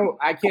know.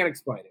 I can't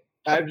explain it.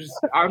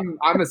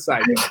 I'm a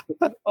psycho.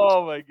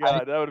 Oh my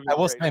God, that would have been I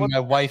will great. say my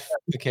wife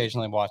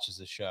occasionally watches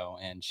the show,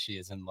 and she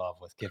is in love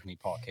with "Give Me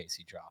Paul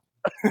Casey" drop.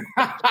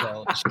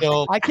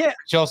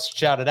 She'll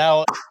shout it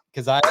out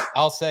because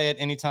I'll say it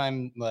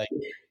anytime like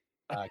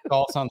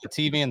golf's on the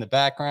TV in the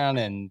background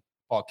and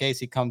Paul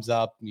Casey comes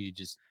up.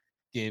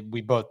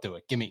 We both do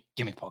it. Give me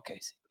Paul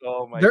Casey.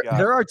 Oh my God.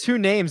 There are 2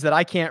 names that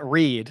I can't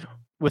read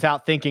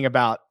without thinking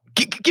about.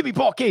 Give me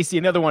Paul Casey.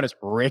 Another one is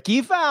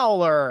Ricky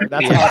Fowler.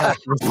 That's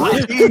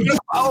Ricky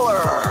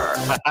Fowler.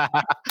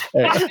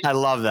 I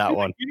love that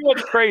one. You know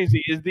what's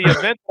crazy is the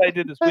event that I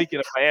did this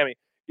weekend in Miami.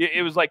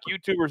 It was like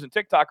YouTubers and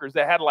TikTokers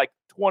that had like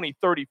 20,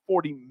 30,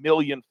 40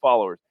 million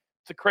followers.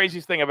 It's the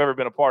craziest thing I've ever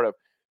been a part of.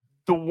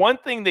 The one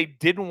thing they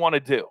didn't want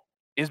to do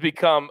is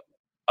become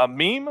a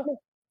meme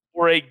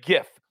or a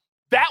GIF.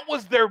 That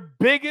was their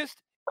biggest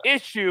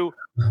issue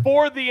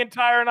for the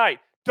entire night.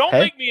 Don't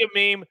make me a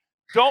meme.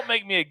 Don't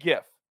make me a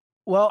GIF.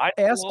 Well,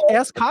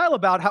 ask Kyle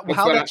about how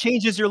that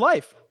changes your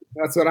life.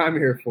 That's what I'm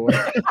here for.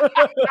 I'm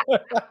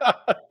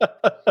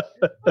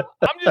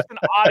just an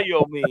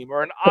audio meme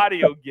or an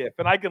audio GIF,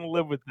 and I can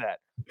live with that.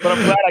 But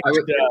I'm glad I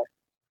could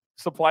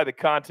supply the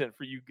content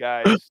for you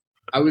guys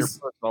in your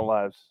personal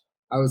lives.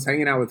 I was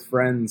hanging out with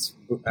friends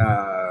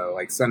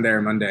like Sunday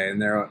or Monday,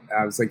 and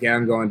I was like, "Yeah,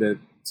 I'm going to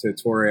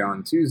Torrey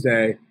on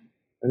Tuesday."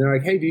 And they're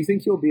like, "Hey, do you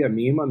think you'll be a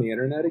meme on the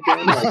internet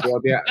again? Like,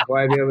 will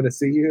I be able to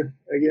see you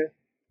again?"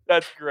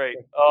 That's great.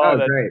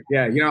 That's great.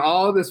 Yeah,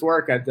 all of this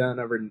work I've done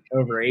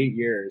over 8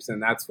 years,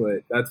 and that's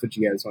what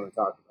you guys want to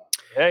talk about.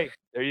 Hey,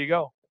 there you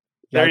go.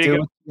 Got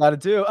to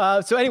do.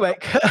 So anyway,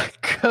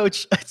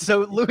 Coach. So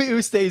Louis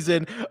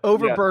Oosthuizen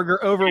over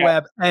Berger, over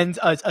Webb, and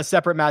a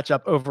separate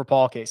matchup over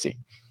Paul Casey.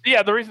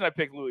 Yeah, the reason I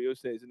picked Louis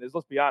Oosthuizen is,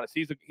 let's be honest,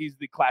 he's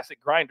the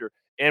classic grinder.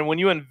 And when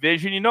you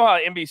envision, how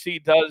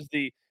NBC does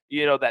the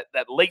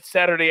that late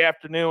Saturday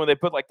afternoon when they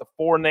put like the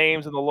 4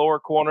 names in the lower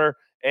corner,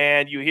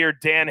 and you hear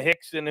Dan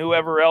Hicks and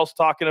whoever else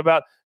talking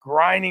about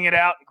grinding it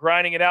out.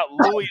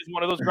 Louis is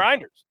one of those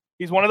grinders.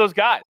 He's one of those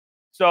guys.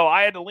 So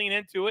I had to lean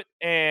into it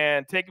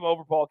and take him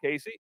over Paul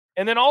Casey.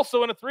 And then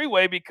also in a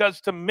 3-way,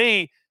 because to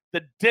me,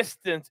 the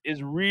distance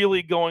is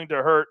really going to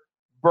hurt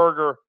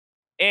Berger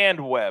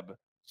and Webb.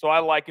 So I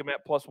like him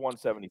at plus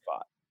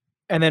 175.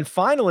 And then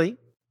finally,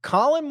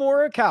 Colin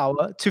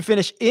Morikawa to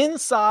finish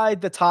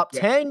inside the top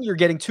 10. You're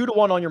getting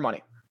 2-1 on your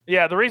money.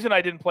 Yeah, the reason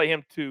I didn't play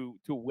him to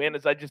win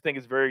is I just think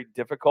it's very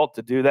difficult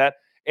to do that.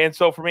 And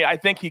so for me, I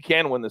think he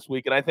can win this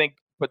week, and I think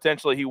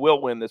potentially he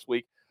will win this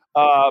week.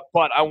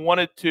 But I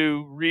wanted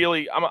to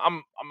really,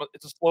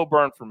 it's a slow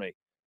burn for me,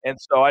 and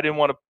so I didn't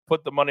want to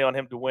put the money on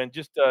him to win,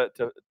 just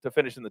to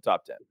finish in the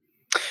top 10.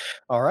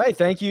 All right,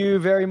 thank you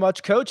very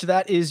much, Coach.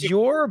 That is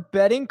your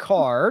betting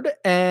card,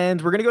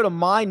 and we're gonna go to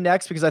mine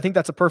next because I think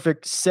that's a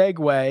perfect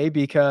segue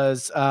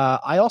because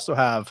I also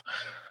have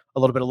a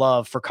little bit of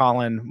love for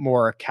Colin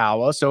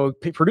Morikawa. So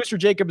producer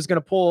Jacob is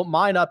going to pull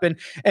mine up,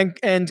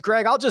 and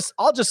Greg, I'll just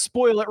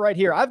spoil it right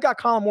here. I've got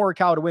Colin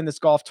Morikawa to win this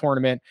golf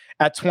tournament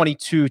at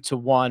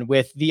 22-1,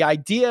 with the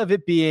idea of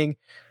it being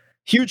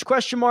huge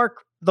question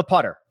mark, the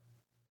putter.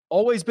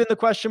 Always been the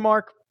question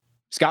mark.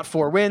 He's got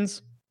 4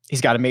 wins.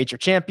 He's got a major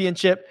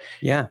championship.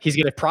 Yeah. He's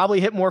going to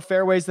probably hit more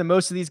fairways than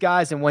most of these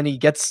guys. And when he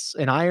gets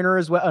an iron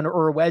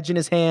or a wedge in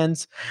his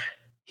hands,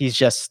 he's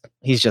just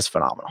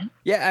phenomenal.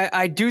 Yeah,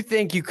 I do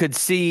think you could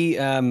see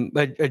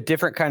a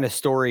different kind of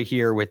story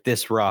here with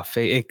this rough.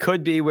 It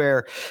could be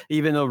where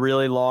even though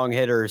really long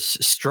hitters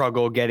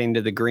struggle getting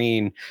to the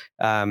green,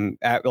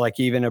 like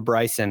even a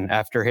Bryson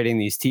after hitting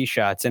these tee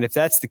shots. And if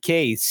that's the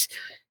case,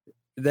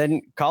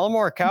 then Colin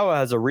Morikawa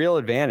has a real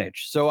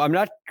advantage. So I'm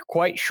not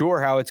quite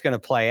sure how it's going to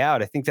play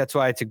out. I think that's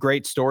why it's a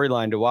great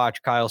storyline to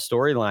watch, Kyle's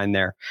storyline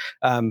there.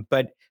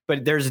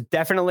 But there's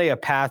definitely a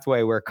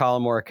pathway where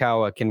Colin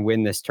Morikawa can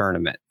win this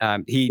tournament.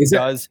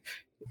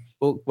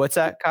 What's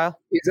that, Kyle?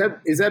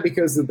 Is that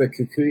because of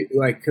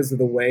because of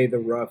the way the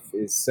rough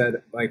is set?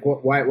 Like,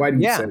 why do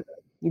you say that?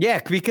 Yeah,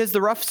 because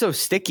the rough's so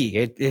sticky.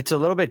 It's a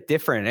little bit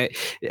different.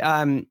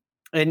 And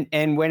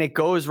when it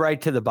goes right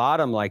to the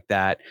bottom like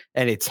that,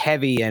 and it's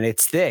heavy and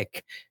it's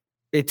thick,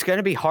 it's going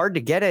to be hard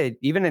to get it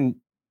even in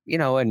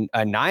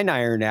a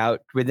 9-iron out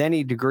with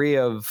any degree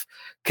of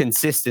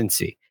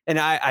consistency. And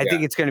I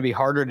think it's going to be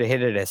harder to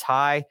hit it as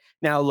high.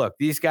 Now, look,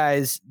 these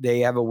guys,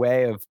 they have a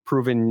way of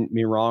proving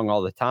me wrong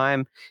all the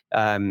time.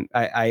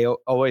 I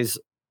always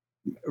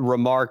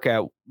remark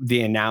at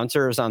the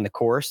announcers on the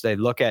course. They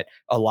look at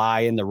a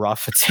lie in the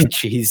rough and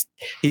say,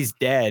 he's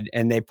dead.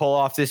 And they pull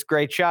off this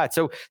great shot.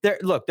 So they're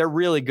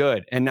really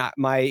good. And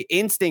my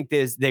instinct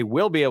is they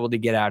will be able to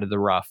get out of the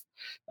rough.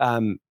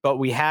 But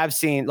we have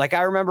seen, like,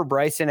 I remember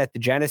Bryson at the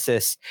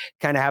Genesis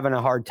kind of having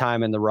a hard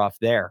time in the rough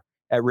there.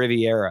 at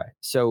Riviera.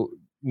 So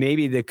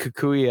maybe the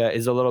Kikuya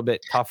is a little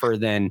bit tougher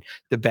than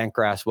the bent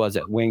grass was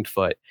at Winged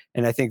Foot.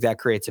 And I think that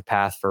creates a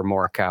path for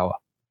Morikawa.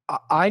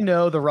 I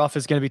know the rough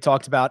is going to be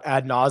talked about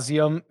ad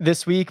nauseum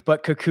this week,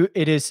 but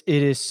it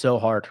is so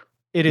hard.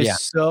 It is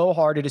so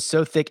hard. It is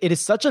so thick. It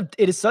is such a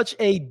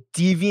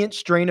deviant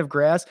strain of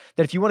grass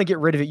that if you want to get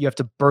rid of it, you have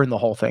to burn the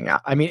whole thing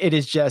out. I mean, it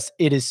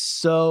is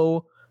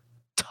so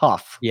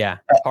tough. Yeah.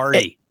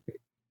 Hardy.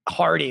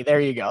 There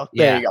you go.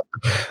 There you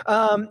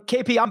go.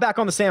 KP, I'm back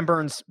on the Sam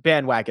Burns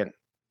bandwagon.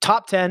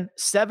 Top 10,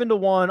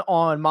 7-1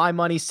 on my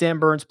money.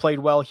 Sam Burns played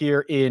well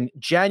here in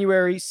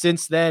January.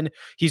 Since then,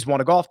 he's won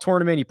a golf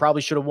tournament. He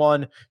probably should have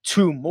won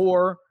 2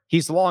 more.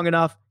 He's long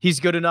enough. He's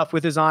good enough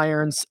with his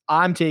irons.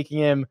 I'm taking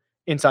him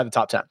inside the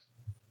top 10.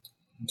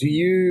 Do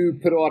you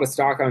put a lot of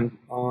stock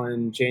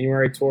on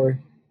January, Torrey?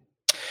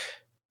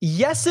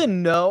 Yes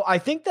and no. I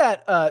think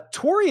that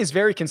Torrey is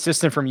very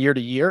consistent from year to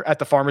year at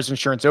the Farmers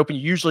Insurance Open.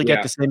 You usually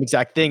get the same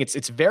exact thing.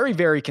 It's very,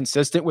 very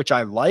consistent, which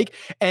I like.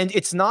 And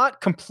it's not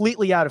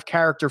completely out of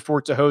character for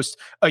it to host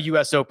a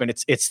U.S. Open.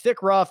 It's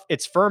thick rough.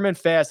 It's firm and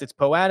fast. It's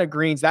Poa annua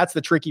greens. That's the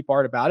tricky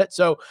part about it.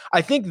 So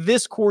I think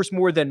this course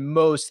more than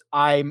most,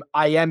 I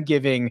am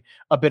giving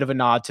a bit of a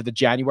nod to the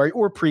January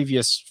or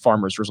previous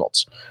Farmers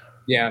results.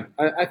 Yeah,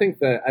 I think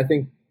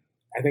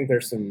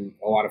there's a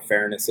lot of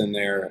fairness in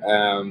there.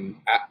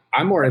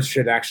 I'm more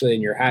interested actually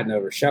in your Hatton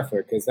over Scheffler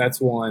because that's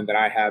one that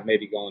I have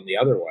maybe going the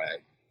other way.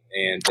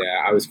 And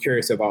I was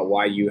curious about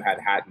why you had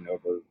Hatton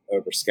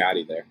over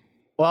Scotty there.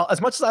 Well,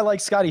 as much as I like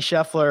Scotty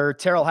Scheffler,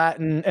 Tyrrell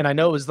Hatton, and I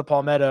know it was the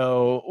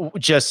Palmetto,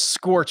 just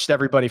scorched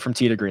everybody from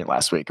tee to green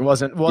last week. It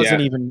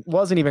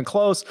wasn't even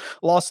close.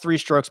 Lost 3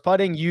 strokes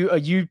putting.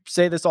 You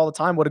say this all the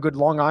time. What a good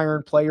long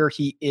iron player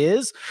he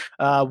is.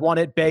 Won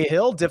at Bay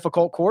Hill,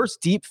 difficult course,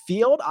 deep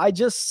field. I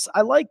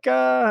like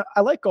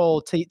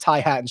old Ty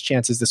Hatton's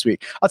chances this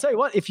week. I'll tell you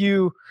what. If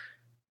you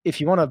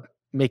want to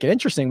make it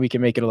interesting, we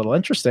can make it a little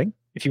interesting.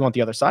 If you want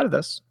the other side of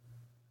this,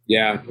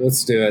 yeah,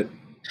 let's do it.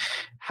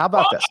 How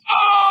about this?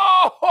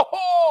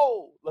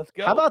 Let's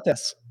go. How about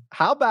this?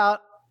 How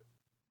about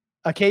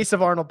a case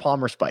of Arnold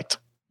Palmer spiked?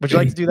 Would you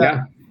like to do that?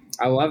 Yeah,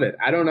 I love it.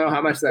 I don't know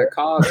how much that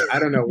costs. I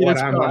don't know what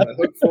I'm on the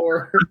hook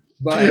for,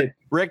 but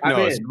Rick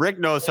knows. Rick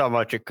knows how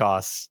much it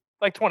costs.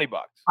 Like $20.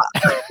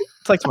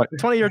 It's like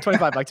 20 or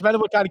 $25, depending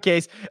on what kind of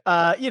case.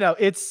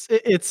 It's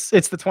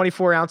the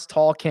 24-ounce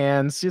tall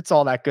cans. It's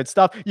all that good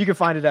stuff. You can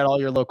find it at all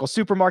your local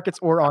supermarkets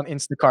or on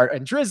Instacart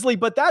and Drizzly.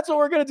 But that's what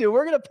we're gonna do.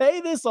 We're gonna pay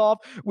this off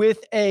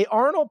with a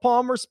Arnold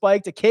Palmer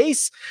spiked, a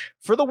case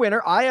for the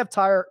winner. I have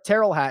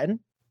Tyrrell Hatton.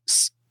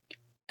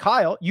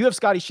 Kyle, you have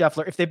Scotty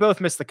Scheffler. If they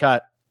both miss the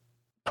cut,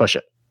 push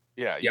it.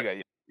 Yeah.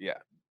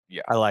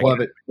 I like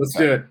Love it. Let's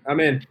do it. I'm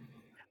in.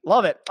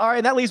 Love it. All right,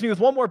 and that leaves me with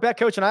one more bet,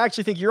 Coach, and I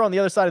actually think you're on the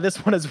other side of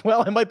this one as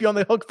well. I might be on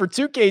the hook for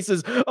 2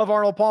 cases of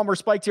Arnold Palmer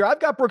spiked here.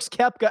 I've got Brooks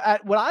Koepka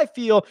at what I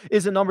feel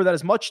is a number that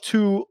is much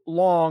too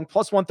long,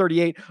 plus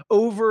 138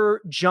 over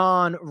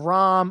Jon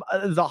Rahm.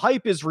 The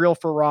hype is real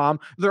for Rahm.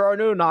 There are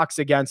no knocks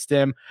against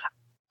him.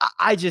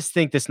 I just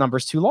think this number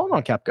is too long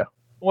on Koepka.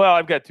 Well,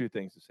 I've got 2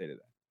 things to say to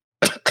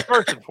that.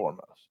 First and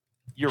foremost,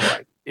 you're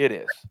right. It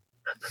is.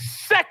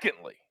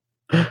 Secondly,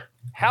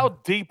 how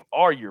deep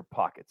are your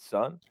pockets,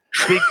 son?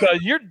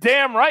 Because you're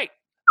damn right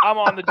I'm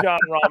on the Jon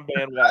Rahm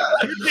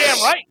bandwagon. You're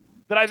damn right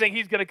that I think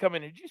he's going to come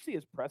in. Did you see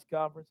his press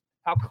conference?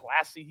 How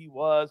classy he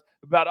was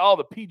about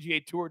the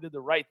PGA Tour did the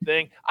right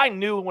thing. I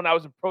knew when I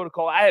was in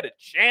protocol I had a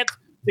chance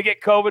to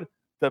get COVID.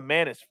 The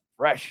man is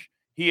fresh.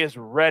 He is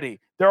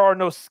ready. There are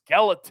no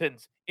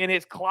skeletons in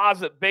his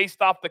closet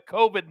based off the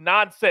COVID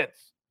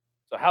nonsense.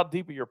 So how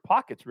deep are your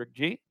pockets, Rick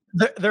G?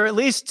 There are at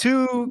least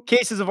 2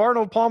 cases of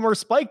Arnold Palmer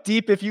spike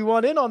deep if you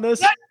want in on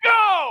this. Let's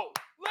go!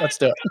 Let's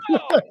do it.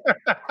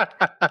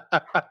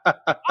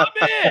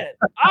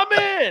 I'm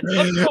in.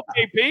 Let's go,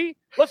 KP.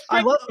 Let's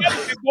drink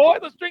together, big boy.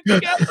 Let's drink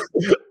together.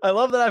 I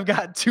love that I've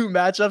got 2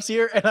 matchups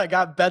here, and I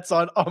got bets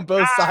on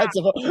both sides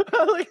of them.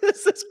 Like,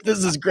 this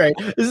is great.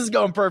 This is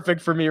going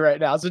perfect for me right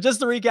now. So just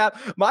to recap,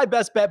 my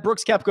best bet,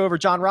 Brooks Koepka over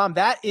Jon Rahm.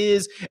 That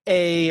is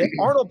a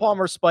Arnold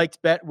Palmer spiked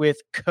bet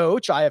with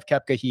Coach. I have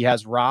Koepka. He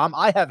has Rahm.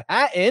 I have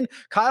Hatton.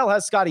 Kyle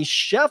has Scotty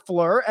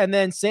Scheffler. And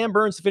then Sam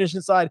Burns to finish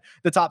inside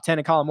the top 10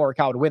 and Colin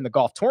Morikawa to win the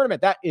golf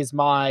tournament. That is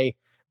my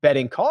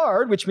betting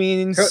card, which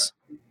means...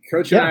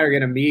 Coach and I are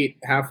going to meet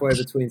halfway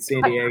between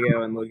San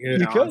Diego and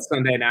Laguna on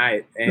Sunday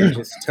night and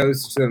just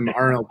toast some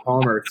Arnold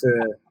Palmer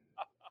to.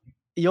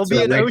 You'll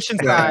be in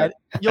Oceanside.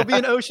 You'll be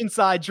in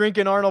Oceanside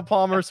drinking Arnold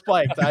Palmer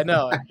spiked. I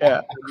know.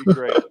 Yeah, that'd be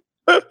great.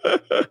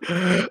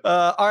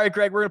 All right,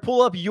 Greg, we're going to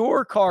pull up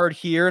your card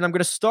here, and I'm going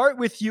to start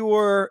with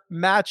your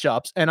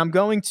matchups, and I'm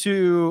going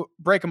to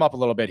break them up a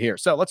little bit here.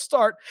 So let's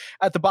start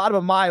at the bottom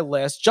of my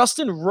list.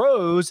 Justin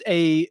Rose,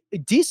 a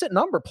decent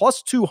number,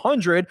 plus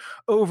 200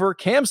 over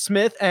Cam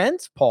Smith and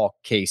Paul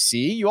Casey.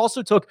 You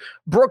also took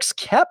Brooks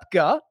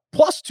Koepka,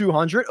 plus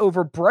 200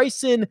 over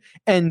Bryson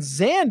and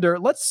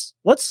Xander. Let's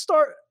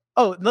start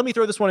Oh, let me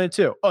throw this one in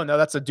too. Oh no,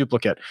 that's a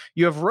duplicate.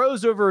 You have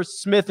Rose over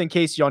Smith and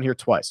Casey on here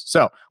twice.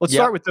 So let's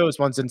start with those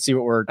ones and see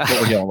what we're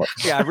dealing with.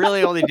 Yeah, I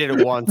really only did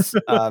it once.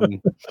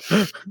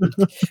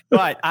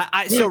 But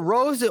so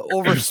Rose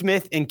over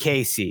Smith and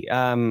Casey.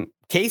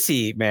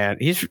 Casey, man,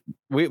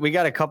 we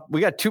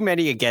got too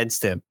many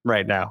against him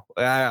right now.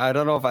 I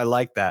don't know if I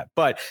like that,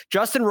 but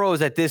Justin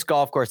Rose at this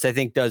golf course, I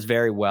think, does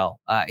very well.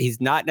 He's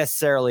not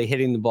necessarily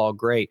hitting the ball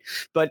great,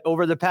 but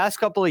over the past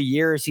couple of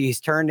years, he's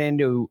turned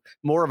into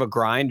more of a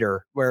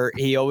grinder where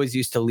he always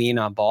used to lean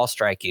on ball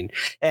striking.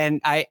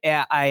 And I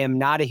am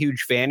not a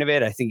huge fan of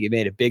it. I think he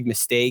made a big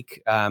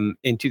mistake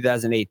in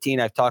 2018.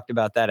 I've talked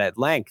about that at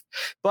length,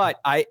 but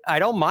I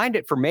don't mind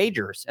it for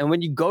majors. And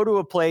when you go to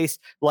a place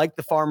like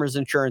the Farmers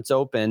Insurance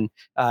Open,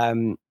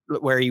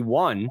 where he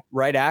won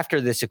right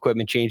after this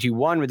equipment change, he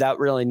won without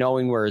really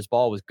knowing where his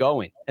ball was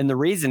going. And the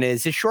reason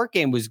is his short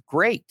game was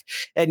great.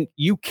 And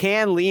you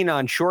can lean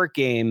on short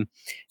game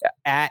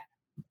at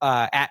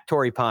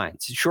Torrey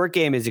Pines. Short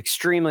game is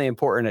extremely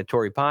important at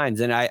Torrey Pines.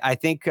 And I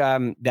think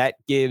that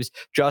gives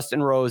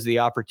Justin Rose the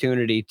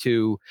opportunity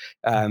to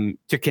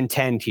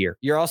contend here.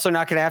 You're also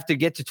not going to have to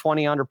get to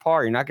 20 under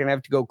par. You're not going to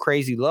have to go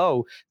crazy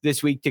low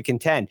this week to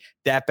contend.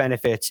 That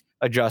benefits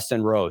a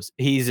Justin Rose.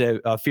 He's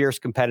a fierce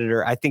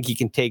competitor. I think he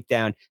can take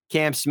down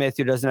Cam Smith,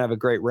 who doesn't have a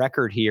great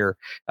record here,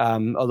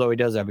 although he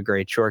does have a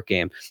great short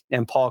game,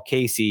 and Paul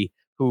Casey,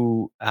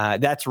 who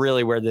that's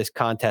really where this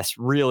contest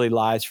really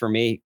lies for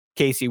me.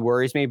 Casey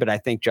worries me, but I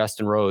think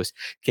Justin Rose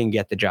can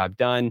get the job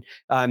done.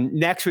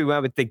 Next, we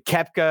went with the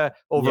Koepka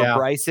over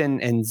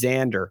Bryson and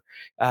Xander.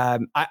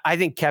 I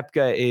think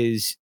Koepka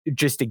is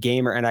just a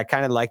gamer, and I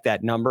kind of like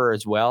that number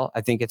as well.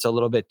 I think it's a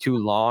little bit too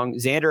long.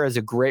 Xander has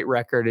a great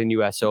record in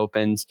U.S.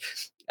 Opens,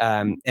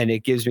 and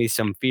it gives me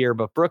some fear.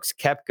 But Brooks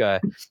Koepka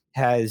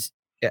has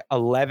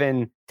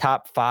 11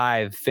 top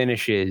 5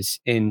 finishes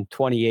in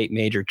 28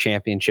 major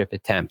championship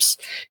attempts.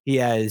 He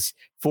has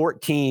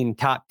 14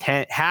 top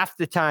 10. Half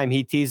the time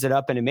he tees it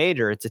up in a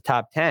major, it's a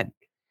top 10.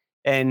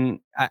 And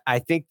I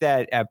think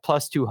that at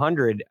plus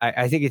 200,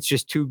 I think it's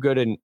just too good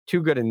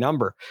a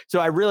number. So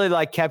I really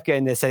like Koepka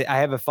in this. I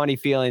have a funny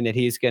feeling that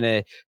he's going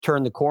to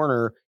turn the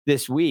corner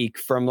this week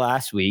from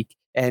last week.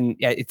 And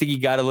I think he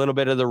got a little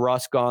bit of the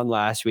rust gone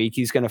last week.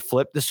 He's going to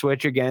flip the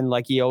switch again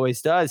like he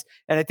always does.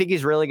 And I think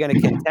he's really going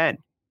to contend.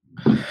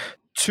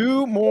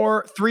 2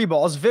 more 3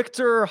 balls.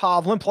 Victor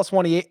Hovland plus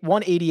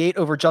 188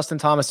 over Justin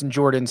Thomas and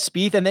Jordan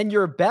Spieth. And then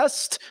your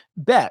best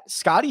bet,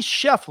 Scotty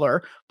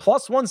Scheffler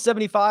plus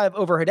 175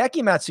 over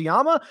Hideki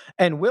Matsuyama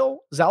and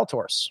Will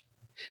Zalatoris.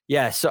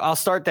 Yeah, so I'll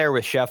start there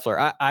with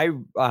Scheffler.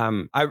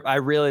 I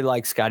really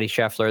like Scotty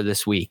Scheffler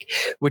this week,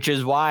 which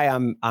is why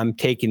I'm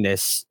taking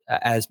this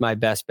as my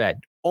best bet.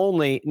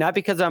 Only not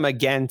because I'm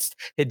against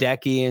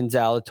Hideki and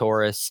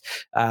Zalatoris.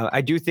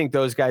 I do think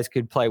those guys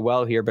could play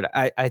well here, but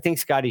I think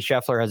Scotty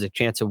Scheffler has a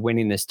chance of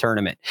winning this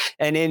tournament.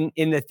 And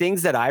in the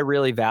things that I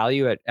really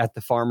value at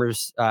the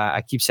Farmers,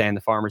 I keep saying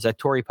the Farmers, at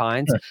Torrey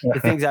Pines, the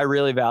things I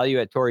really value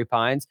at Torrey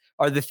Pines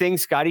are the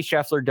things Scotty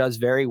Scheffler does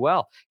very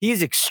well.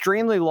 He's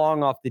extremely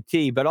long off the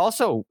tee, but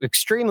also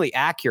extremely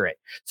accurate.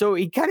 So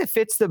he kind of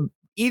fits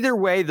either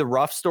way the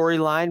rough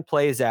storyline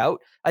plays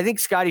out. I think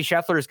Scotty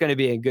Scheffler is going to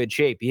be in good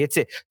shape. He hits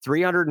it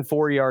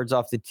 304 yards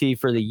off the tee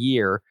for the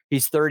year.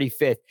 He's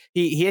 35th.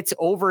 He hits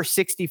over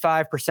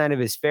 65% of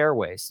his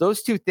fairways.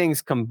 Those two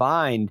things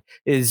combined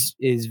is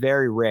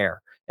very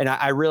rare. And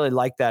I really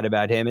like that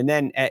about him. And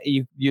then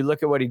you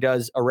look at what he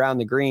does around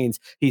the greens.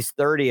 He's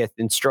 30th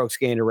in strokes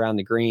gained around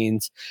the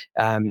greens.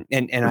 And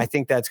I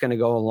think that's going to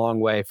go a long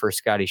way for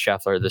Scotty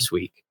Scheffler this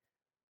week.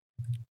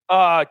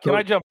 Can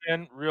I jump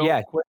in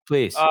real quick?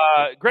 Please.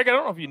 Greg, I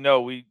don't know if you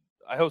know,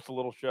 I host a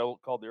little show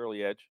called The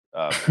Early Edge,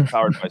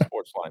 powered by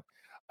Sportsline.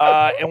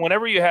 And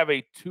whenever you have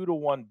a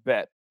 2-to-1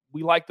 bet,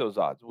 we like those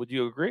odds. Would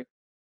you agree?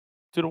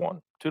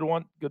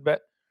 2-to-1, good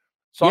bet.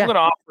 So I'm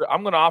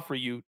going to offer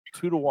you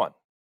 2-to-1.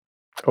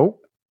 Oh,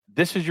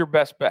 this is your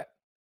best bet.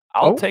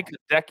 I'll take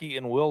Hideki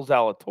and Will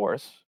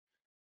Zalatoris,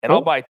 and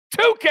I'll buy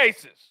 2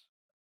 cases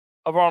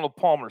of Arnold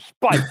Palmer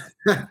Spike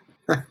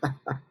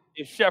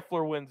if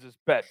Scheffler wins this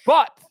bet.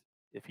 But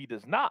if he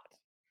does not,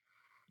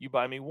 you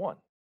buy me 1.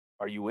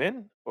 Are you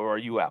in or are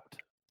you out?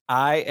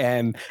 I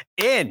am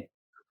in.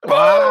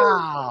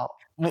 Wow.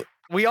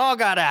 We all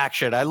got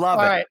action. I love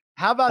it. All right.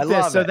 How about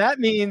this? So that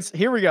means,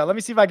 here we go. Let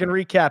me see if I can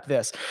recap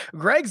this.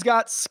 Greg's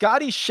got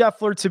Scotty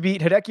Scheffler to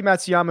beat Hideki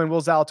Matsuyama and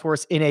Will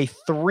Zalatoris in a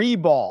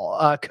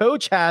 3-ball.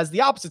 Coach has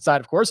the opposite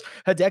side, of course,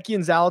 Hideki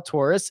and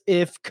Zalatoris.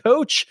 If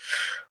Coach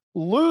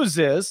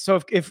loses, so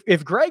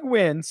if Greg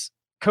wins,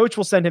 Coach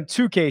will send him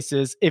 2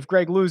 cases. If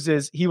Greg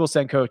loses, he will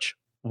send Coach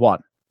 1.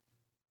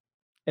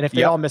 And if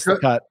they all miss the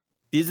cut,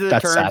 these are the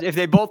terms. Sad. If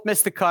they both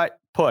miss the cut,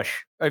 push.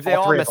 Or if they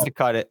all miss the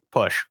cut,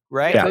 push.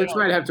 Right? Yeah. Coach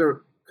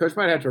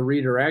might have to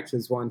redirect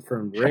his one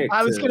from Rick.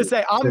 I was going to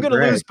say, I'm going to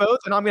lose both,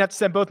 and I'm going to have to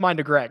send both mine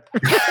to Greg.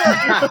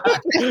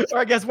 Or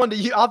I guess 1 to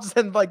you. I'll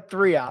send like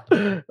 3 out.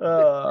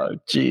 Oh,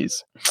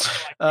 jeez.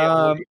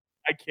 I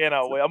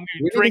cannot wait. I'm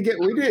going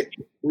to drink.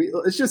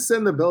 Let's just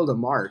send the bill to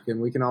Mark, and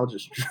we can all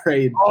just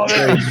trade.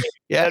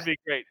 That'd be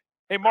great.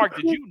 Hey, Mark,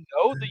 did you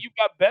know that you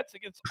got bets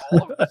against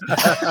all of us?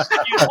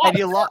 And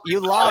you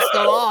lost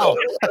them all.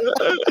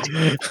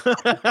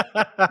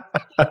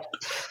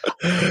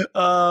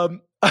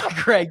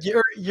 Greg,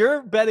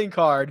 your betting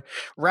card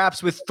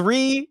wraps with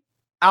 3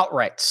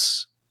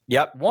 outrights.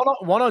 Yep.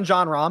 One on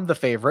Jon Rahm, the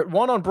favorite,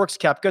 one on Brooks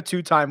Koepka,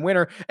 2-time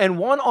winner, and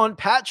one on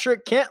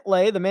Patrick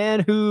Cantlay, the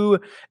man who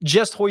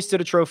just hoisted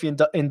a trophy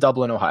in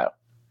Dublin, Ohio.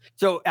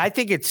 So I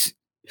think it's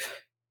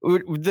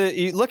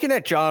looking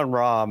at Jon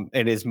Rahm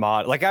and his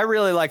mod. Like, I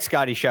really like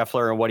Scotty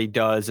Scheffler and what he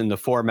does in the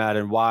format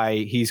and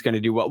why he's going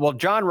to do well. Well,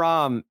 Jon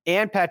Rahm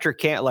and Patrick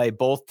Cantlay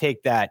both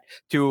take that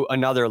to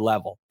another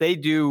level. They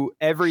do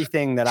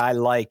everything that I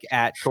like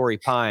at Torrey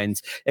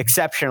Pines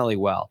exceptionally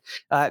well.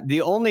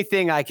 The only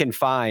thing I can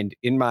find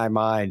in my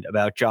mind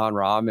about Jon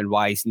Rahm and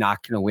why he's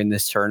not going to win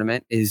this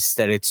tournament is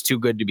that it's too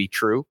good to be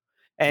true.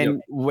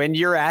 And when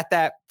you're at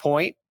that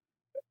point,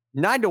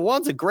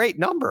 9-1 is a great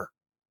number.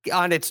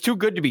 On it's too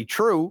good to be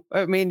true.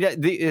 I mean,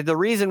 the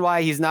reason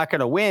why he's not going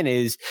to win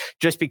is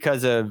just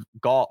because of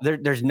golf.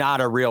 There's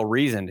not a real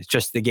reason. It's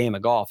just the game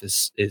of golf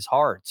is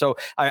hard. So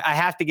I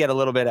have to get a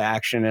little bit of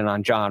action in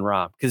on Jon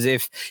Rahm, because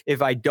if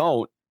I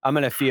don't, I'm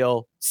going to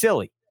feel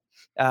silly.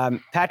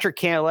 Patrick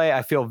Cantlay,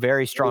 I feel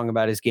very strong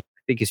about his game.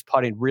 I think his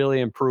putting really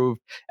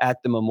improved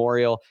at the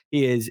Memorial.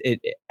 He is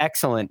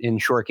excellent in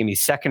short game. He's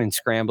second in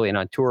scrambling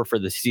on tour for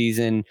the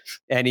season,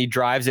 and he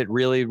drives it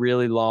really,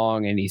 really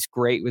long, and he's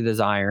great with his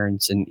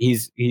irons, and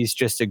he's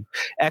just an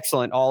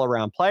excellent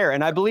all-around player.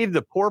 And I believe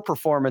the poor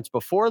performance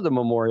before the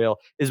Memorial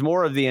is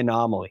more of the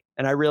anomaly,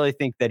 and I really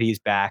think that he's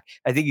back.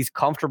 I think he's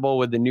comfortable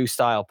with the new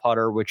style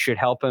putter, which should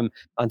help him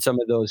on some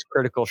of those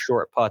critical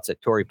short putts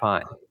at Torrey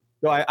Pines.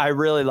 So I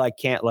really like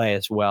Cantlay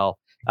as well.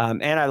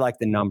 And I like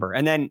the number.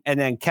 And then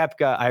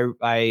Koepka,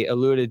 I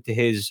alluded to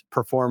his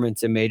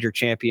performance in major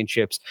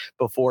championships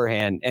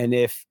beforehand. And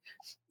if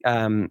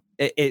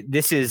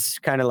this is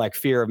kind of like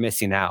fear of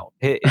missing out.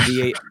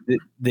 The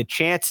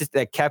chances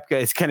that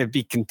Koepka is going to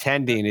be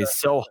contending is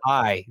so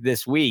high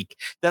this week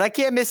that I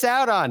can't miss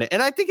out on it.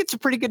 And I think it's a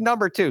pretty good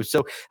number too.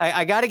 So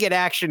I got to get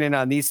action in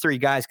on these 3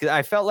 guys, because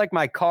I felt like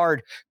my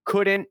card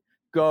couldn't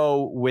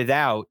go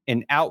without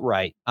an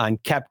outright on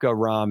Koepka,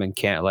 Rahm, and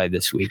Cantlay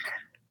this week.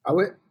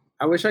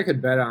 I wish I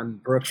could bet on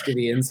Brooks to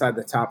be inside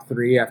the top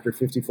 3 after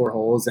 54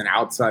 holes and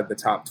outside the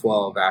top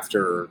 12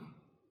 after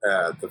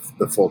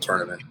the full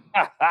tournament.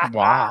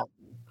 Wow.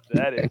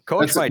 That is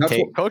Coach might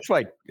say a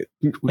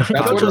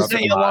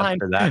line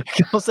for that.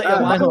 He'll say a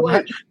line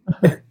on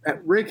that.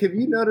 Rick, have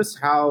you noticed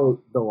how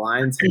the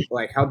lines,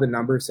 how the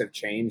numbers have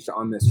changed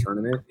on this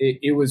tournament?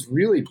 It was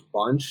really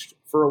bunched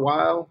for a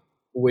while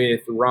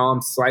with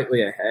Rahm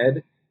slightly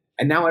ahead,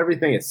 and now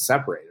everything is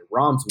separated.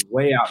 Rahm's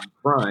way out in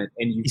front,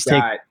 and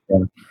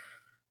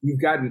you've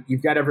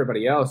got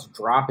everybody else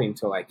dropping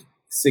to like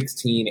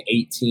 16,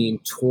 18,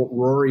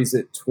 Rory's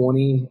at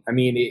 20. I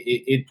mean,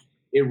 it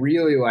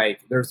really,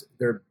 like, there's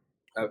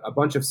a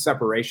bunch of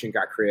separation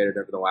got created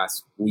over the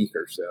last week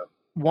or so.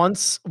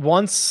 Once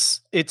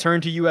it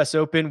turned to US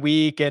Open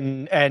week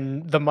and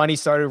the money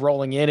started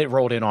rolling in, it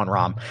rolled in on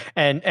Rahm,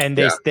 and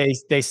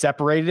they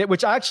separated it,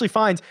 which I actually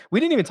find, we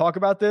didn't even talk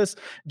about this.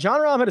 Jon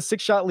Rahm had a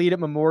 6-shot lead at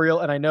Memorial,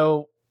 and I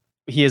know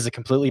he is a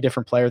completely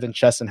different player than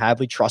Chesson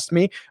Hadley, trust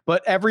me,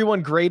 but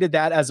everyone graded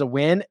that as a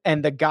win.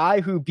 And the guy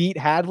who beat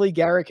Hadley,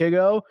 Garrett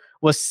Higo,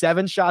 was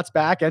 7 shots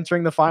back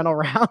entering the final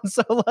round.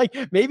 So, like,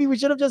 maybe we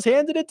should have just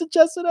handed it to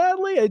Chesson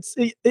Hadley.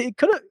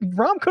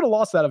 Rahm could have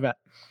lost that event.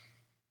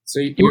 So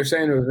you're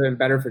saying it would have been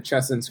better for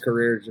Chesson's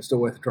career just to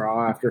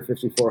withdraw after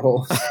 54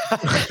 holes?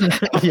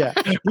 Yeah,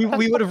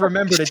 we would have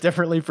remembered it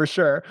differently for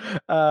sure.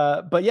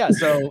 But yeah,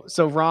 so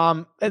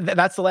Rahm,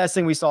 that's the last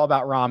thing we saw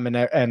about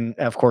Rahm, and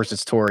of course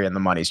it's Torrey, and the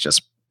money's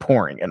just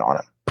pouring in on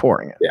him,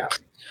 pouring in. Yeah.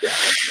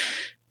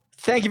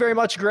 Thank you very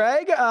much,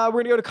 Greg. We're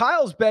going to go to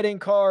Kyle's betting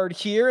card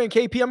here. And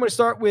KP, I'm going to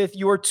start with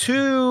your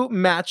 2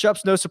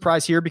 matchups. No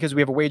surprise here, because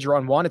we have a wager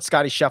on one. It's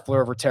Scotty Scheffler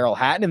over Tyrrell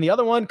Hatton, and the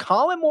other one,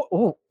 Colin Moore.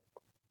 Oh,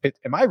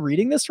 am I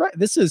reading this right?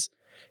 This is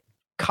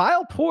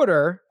Kyle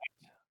Porter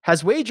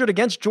has wagered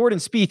against Jordan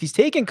Spieth. He's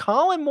taken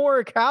Colin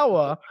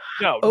Morikawa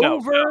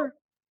over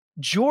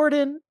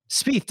Jordan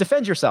Spieth.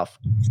 Defend yourself.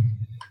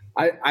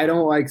 I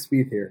don't like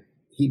Spieth here.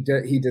 He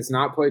does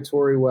not play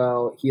Torrey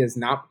well. He has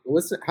not.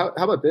 Listen, how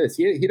about this?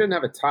 He doesn't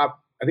have a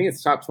top. I think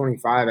it's top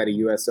 25 at a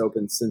U.S.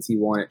 Open since he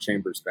won at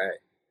Chambers Bay.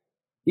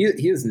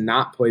 He has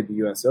not played the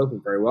U.S.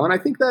 Open very well, and I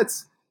think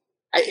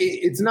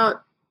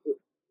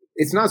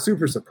it's not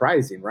super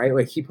surprising, right?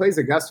 Like, he plays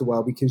Augusta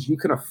well because you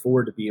can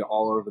afford to be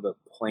all over the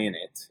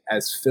planet,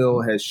 as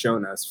Phil has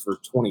shown us for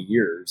 20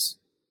 years,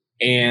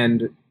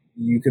 and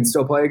you can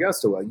still play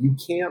Augusta well. You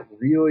can't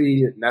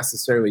really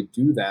necessarily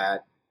do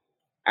that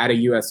at a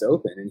U.S.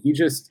 Open, and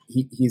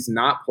he's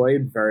not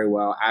played very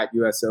well at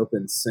U.S.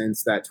 Open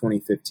since that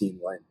 2015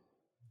 win.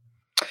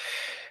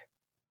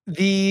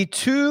 The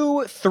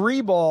 2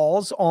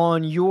 3-balls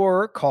on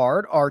your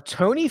card are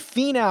Tony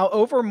Finau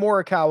over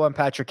Morikawa and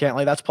Patrick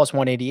Cantlay. That's plus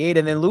 188.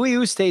 And then Louis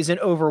Oosthuizen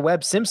over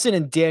Webb Simpson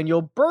and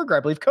Daniel Berger.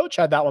 I believe Coach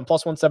had that one,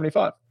 plus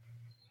 175.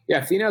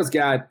 Yeah, Finau's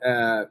got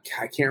I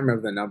can't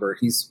remember the number.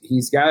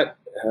 He's got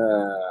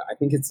I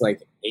think it's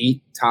like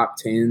 8 top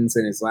 10s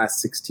in his last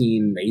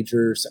 16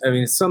 majors. I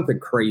mean, it's something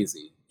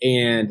crazy.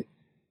 And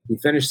he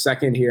finished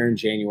second here in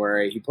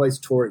January. He plays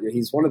Torrey.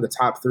 He's one of the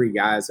top 3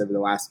 guys over the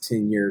last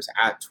 10 years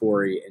at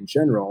Torrey in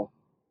general.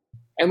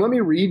 And let me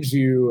read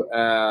you,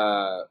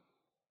 let's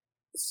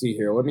see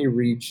here. Let me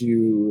read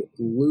you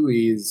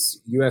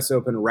Louis' U.S.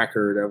 Open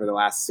record over the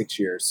last 6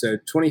 years. So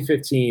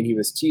 2015, he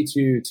was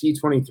T2,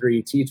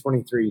 T23,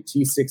 T23,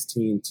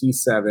 T16,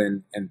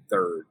 T7, and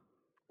third.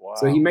 Wow.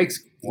 So he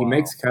makes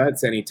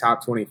cuts and he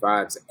top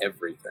 25s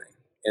everything.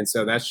 And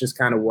so that's just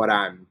kind of what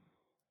I'm.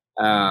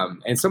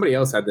 And somebody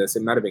else had this.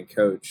 It might have been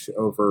Coach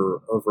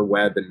over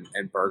Webb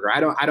and Berger. I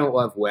don't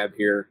love Webb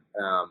here.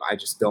 I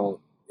just don't.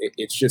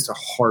 It's just a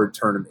hard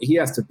tournament. He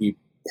has to be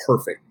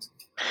perfect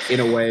in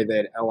a way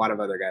that a lot of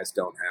other guys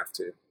don't have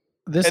to.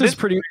 This is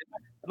pretty.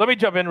 Let me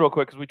jump in real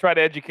quick because we try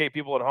to educate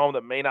people at home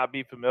that may not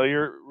be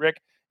familiar,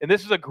 Rick. And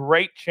this is a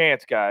great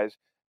chance, guys,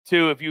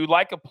 to, if you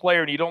like a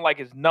player and you don't like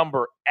his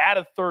number, add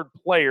a third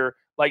player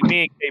like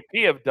me and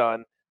KP have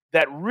done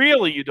that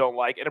really you don't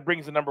like, and it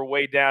brings the number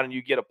way down and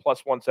you get a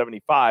plus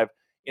 175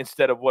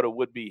 instead of what it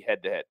would be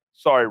head to head.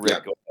 Sorry, Rick. Yeah.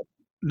 Go ahead.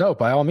 No,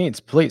 by all means,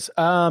 please.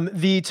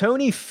 The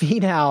Tony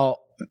Finau,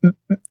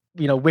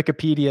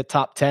 Wikipedia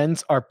top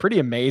 10s are pretty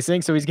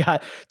amazing. So he's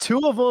got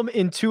 2 of them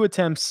in 2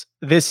 attempts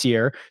this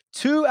year,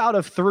 2 out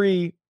of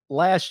 3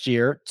 last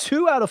year,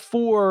 2 out of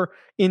 4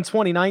 in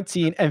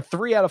 2019, and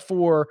 3 out of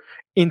 4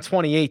 in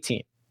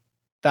 2018.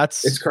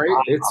 It's crazy.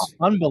 It's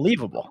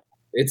unbelievable.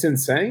 It's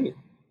insane.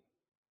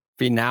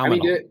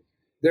 Phenomenal. I mean,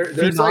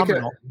 there's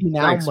Phenomenal.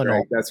 Thanks,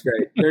 Greg. That's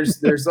great.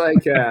 There's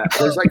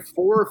like 4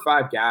 or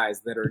 5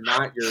 guys that are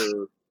not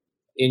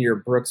in your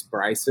Brooks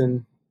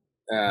Bryson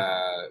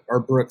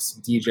or Brooks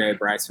DJ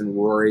Bryson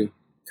Rory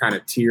kind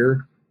of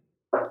tier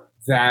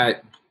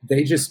that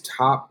they just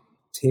top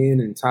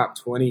 10 and top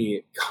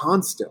 20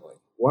 constantly.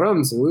 One of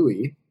them's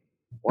Louis,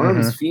 one of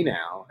them's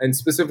Finau, and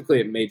specifically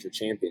at major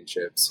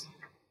championships.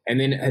 And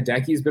then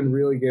Hideki's been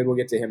really good. We'll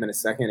get to him in a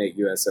second at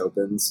U.S.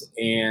 Opens,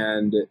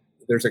 and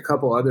there's a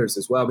couple others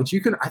as well. But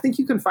I think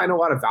you can find a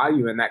lot of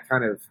value in that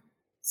kind of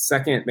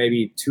second,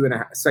 maybe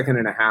second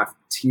and a half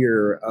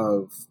tier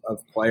of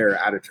player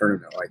at a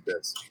tournament like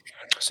this.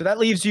 So that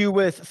leaves you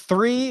with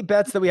 3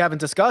 bets that we haven't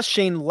discussed.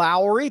 Shane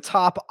Lowry,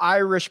 top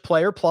Irish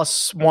player,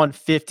 plus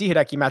 150.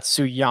 Hideki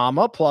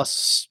Matsuyama,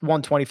 plus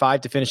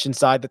 125 to finish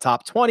inside the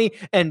top 20.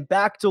 And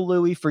back to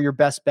Louis for your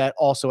best bet,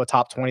 also a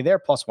top 20 there,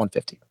 plus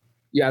 150.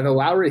 Yeah, the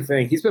Lowry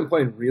thing, he's been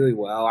playing really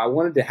well. I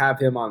wanted to have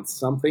him on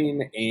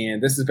something,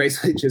 and this is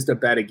basically just a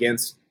bet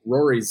against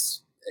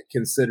Rory's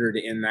considered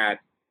in that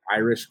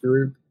Irish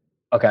group.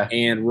 Okay.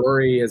 And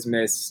Rory has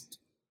missed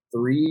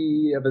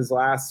 3 of his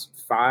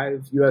last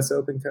 5 U.S.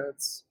 Open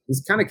cuts.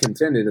 He's kind of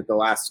contended at the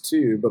last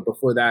 2, but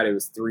before that it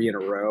was 3 in a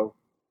row.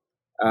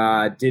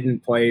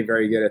 Didn't play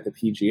very good at the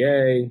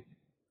PGA.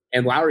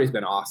 And Lowry's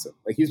been awesome.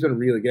 Like, he's been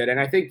really good. And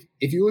I think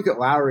if you look at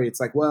Lowry, it's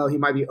like, well, he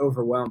might be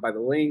overwhelmed by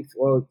the length.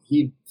 Well,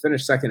 he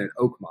finished second at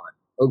Oakmont.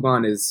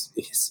 Oakmont is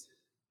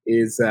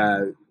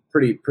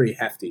pretty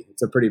hefty.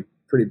 It's a pretty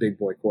big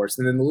boy course.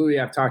 And then the Louis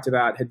I've talked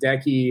about.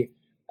 Hideki,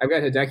 I've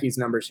got Hideki's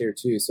numbers here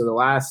too. So the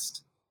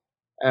last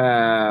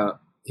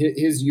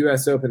his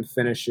U.S. Open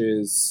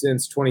finishes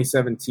since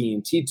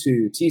 2017,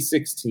 T2,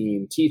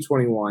 T16,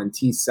 T21,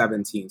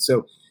 T17.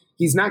 So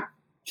he's not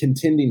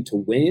contending to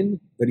win,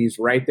 but he's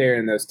right there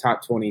in those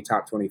top 20,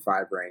 top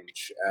 25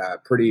 range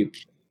pretty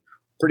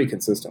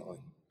consistently.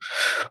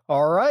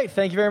 All right.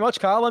 Thank you very much,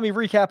 Kyle. Let me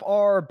recap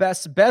our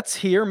best bets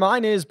here.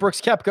 Mine is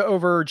Brooks Koepka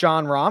over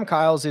Jon Rahm.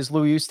 Kyle's is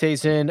Louis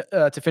Oosthuizen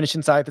to finish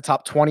inside the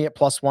top 20 at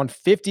plus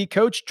 150.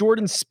 Coach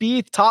Jordan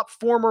Spieth, top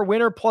former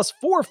winner, plus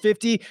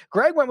 450.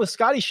 Greg went with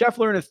Scotty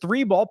Scheffler in a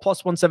 3-ball,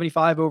 plus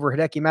 175 over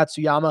Hideki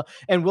Matsuyama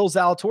and Will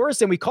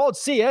Zalatoris. And we called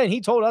Sia, and he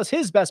told us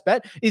his best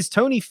bet is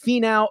Tony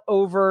Finau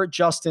over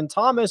Justin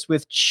Thomas,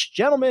 which,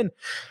 gentlemen,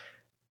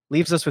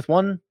 leaves us with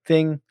one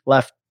thing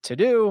left to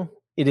do.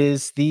 It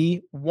is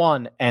the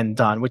one and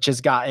done, which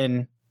has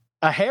gotten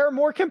a hair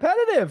more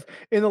competitive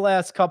in the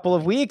last couple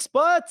of weeks,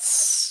 but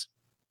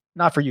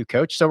not for you,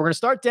 Coach. So we're going to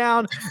start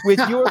down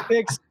with your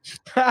picks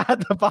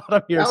at the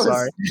bottom here.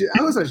 That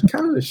was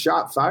kind of a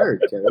shot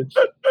fired, Coach.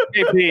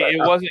 KP, it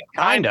wasn't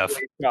Kind of. a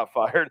shot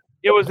fired.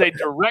 It was a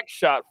direct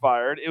shot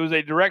fired. It was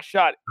a direct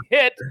shot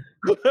hit.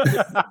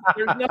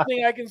 There's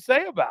nothing I can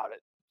say about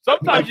it.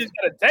 Sometimes you just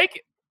got to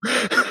take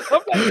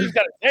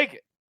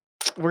it.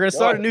 We're going to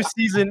start a new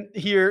season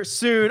here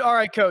soon. All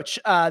right, Coach.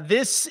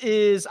 This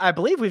is, I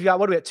believe we've got,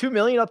 what do we have, 2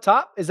 million up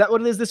top? Is that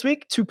what it is this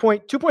week?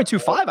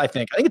 2.25, I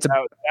think. I think it's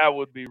that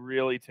would be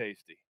really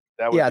tasty.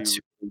 That would be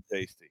really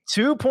tasty.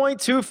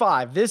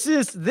 2.25. This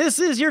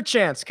is your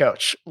chance,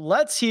 Coach.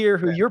 Let's hear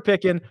who you're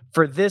picking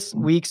for this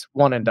week's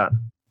one and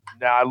done.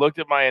 Now, I looked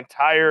at my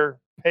entire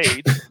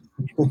page,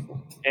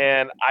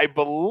 and I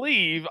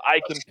believe I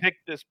can pick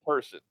this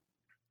person.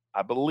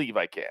 I believe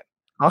I can.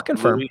 I'll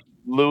confirm.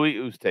 Louis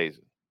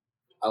Oosthuizen.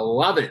 I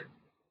love it.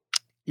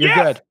 You're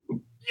good.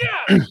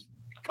 Yes.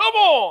 Come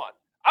on.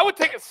 I would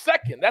take a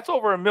second. That's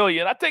over $1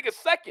 million. I'd take a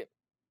second.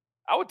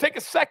 I would take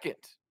a second.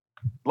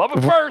 Love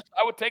it first.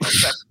 I would take a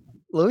second.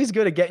 Louis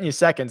good at getting you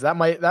seconds. That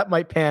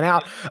might pan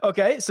out.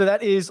 Okay, so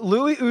that is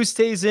Louis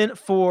Oosthuizen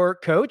for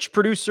coach.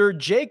 Producer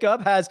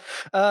Jacob has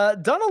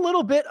done a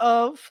little bit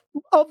of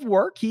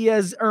work. He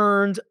has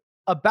earned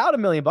about $1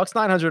 million,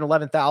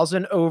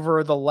 $911,000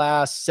 over the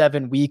last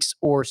 7 weeks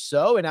or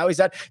so, and now he's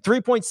at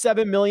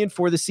 $3.7 million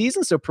for the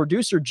season. So,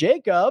 producer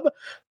Jacob,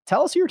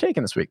 tell us who you're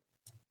taking this week.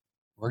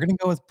 We're gonna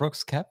go with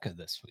Brooks Koepka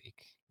this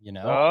week.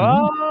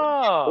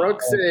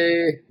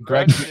 Brooksy.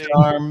 Greg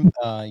Charm,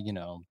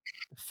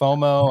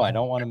 FOMO. I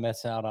don't want to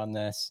miss out on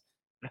this.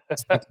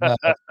 Back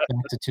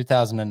to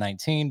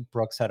 2019,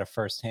 Brooks had a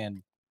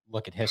firsthand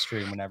look at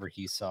history whenever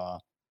he saw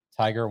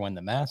Tiger win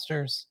the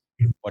Masters.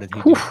 What did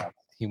he do?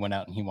 He went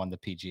out and he won the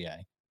PGA.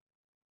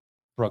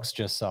 Brooks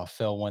just saw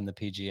Phil win the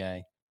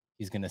PGA.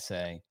 He's going to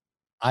say,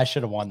 I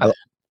should have won that.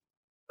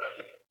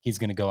 He's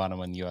going to go out and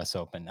win the US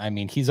Open. I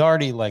mean, he's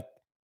already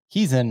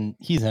he's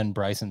in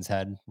Bryson's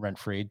head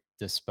rent-free,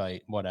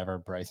 despite whatever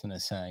Bryson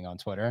is saying on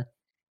Twitter.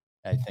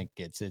 I think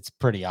it's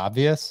pretty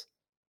obvious.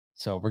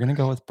 So we're going to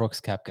go with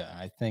Brooks Koepka.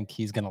 I think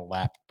he's going to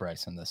lap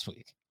Bryson this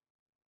week.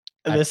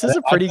 This is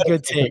a pretty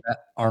good take.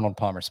 Arnold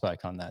Palmer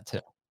spike on that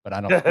too, but I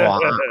don't. Wow.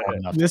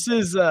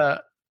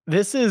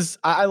 This is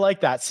I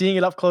like that, seeing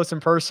it up close and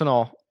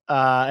personal,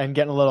 and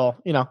getting a little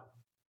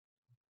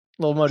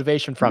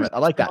motivation from it. I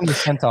like that. He was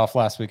sent off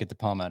last week at the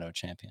Palmetto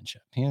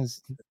Championship. He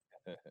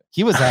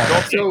was out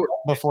Also,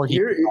 before he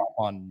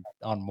on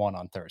one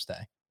on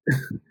Thursday.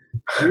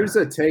 Here's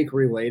a take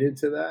related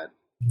to that.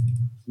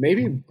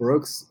 Maybe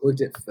Brooks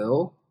looked at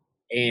Phil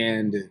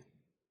and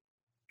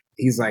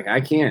he's like,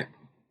 I can't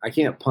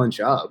punch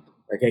up.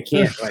 Like I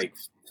can't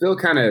Phil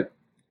kind of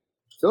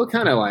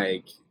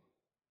like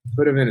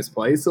put him in his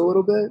place a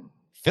little bit.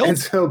 And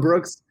so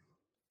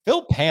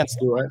Phil pants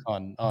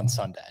on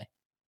Sunday.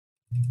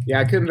 Yeah,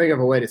 I couldn't think of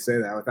a way to say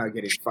that without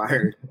getting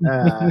fired.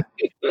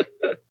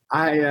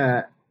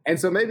 And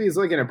so maybe he's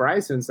looking at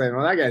Bryson and saying,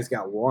 well, that guy's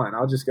got one.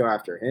 I'll just go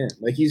after him.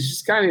 Like he's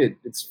just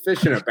it's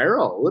fish in a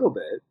barrel a little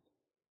bit.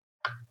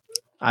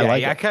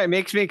 It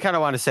makes me kind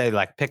of want to say,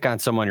 like, pick on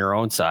someone your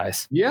own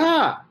size.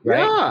 Yeah.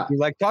 Right? Yeah.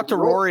 You talk to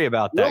Rory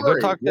about that. Go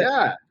talk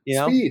to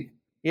Speed.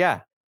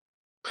 Yeah.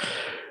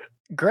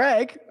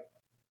 Greg,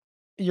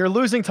 you're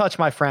losing touch,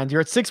 my friend.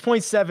 You're at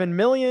 6.7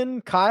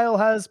 million. Kyle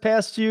has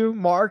passed you.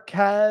 Mark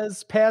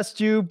has passed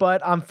you, but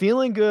I'm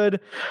feeling good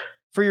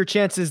for your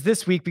chances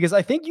this week because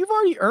I think you've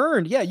already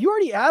earned. Yeah, you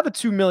already have a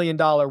 $2 million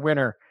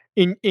winner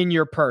in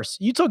your purse.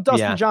 You took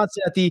Dustin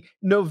Johnson at the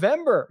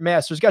November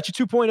Masters, got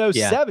you 2.07.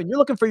 Yeah. You're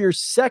looking for your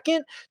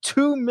second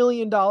 $2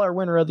 million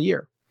winner of the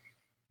year.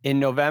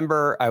 In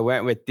November, I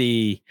went with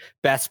the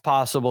best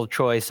possible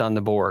choice on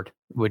the board,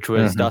 which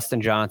was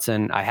Dustin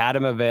Johnson. I had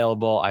him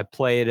available. I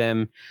played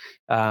him.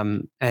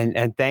 And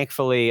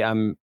thankfully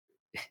I'm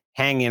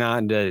hanging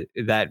on to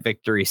that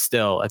victory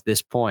still at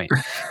this point.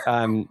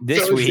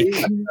 This week.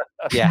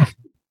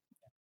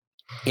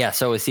 Yeah,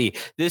 so is he.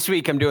 This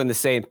week, I'm doing the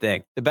same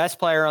thing. The best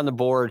player on the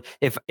board.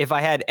 If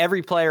I had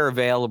every player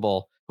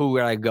available, who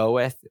would I go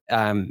with?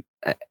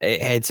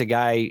 It's a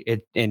guy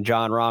in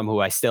Jon Rahm who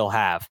I still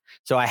have.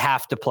 So I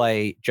have to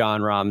play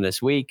Jon Rahm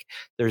this week.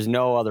 There's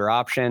no other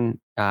option.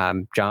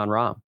 Jon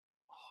Rahm.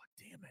 Oh,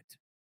 damn it.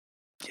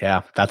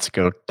 Yeah, that's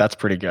good. That's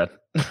pretty good.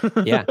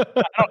 Yeah.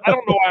 I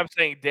don't know why I'm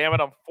saying, damn it,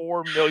 I'm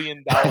 $4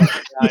 million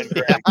behind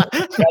Greg.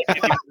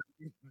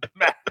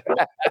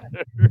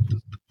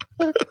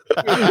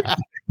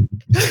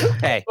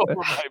 Hey,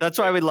 that's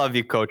why we love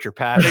you, Coach. You're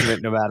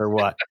passionate no matter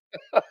what.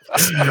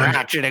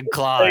 Scratching and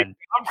clawing.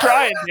 I'm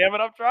trying, damn it.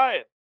 I'm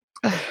trying.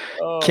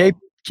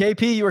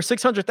 KP, you are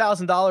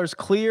 $600,000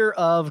 clear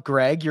of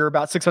Greg. You're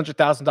about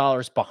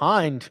 $600,000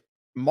 behind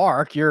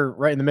Mark. You're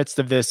right in the midst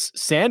of this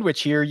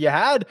sandwich here. You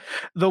had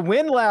the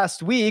win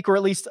last week, or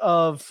at least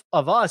of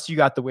us, you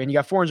got the win. You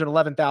got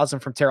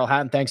 $411,000 from Terrell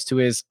Hatton, thanks to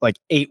his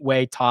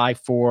 8-way tie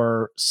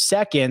for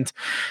second.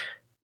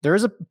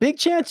 There's a big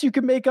chance you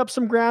could make up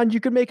some ground. You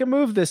could make a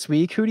move this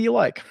week. Who do you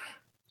like?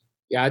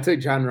 Yeah, I took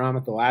Jon Rahm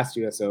at the last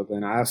U.S.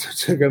 Open. I also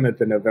took him at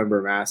the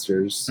November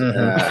Masters.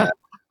 I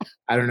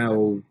don't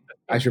know.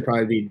 I should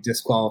probably be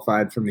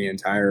disqualified from the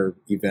entire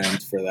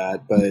event for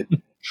that, but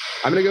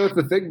I'm going to go with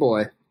the big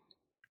boy.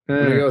 I'm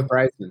going to go with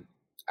Bryson.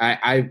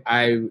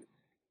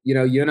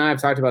 You and I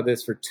have talked about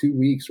this for 2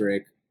 weeks,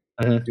 Rick.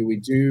 Do we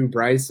do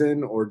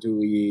Bryson or do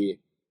we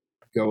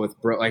go with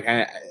Brooks?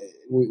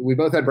 We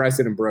both had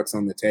Bryson and Brooks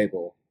on the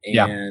table.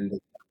 And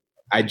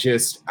I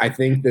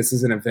think this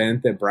is an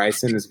event that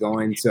Bryson is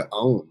going to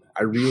own.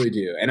 I really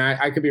do. And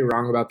I could be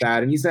wrong about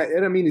that. And he's not, I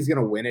don't mean he's going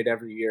to win it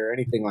every year or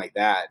anything like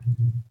that.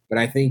 But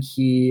I think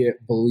he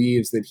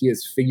believes that he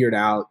has figured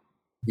out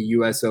the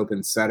U.S.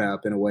 Open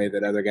setup in a way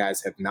that other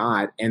guys have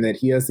not, and that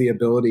he has the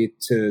ability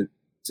to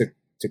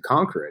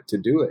conquer it, to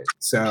do it.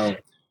 So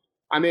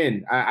I'm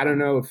in. I don't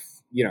know if,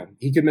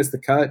 he could miss the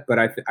cut, but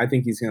I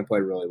think he's going to play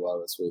really well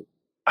this week.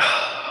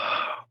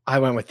 I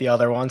went with the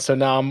other one, so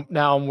now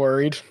I'm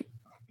worried.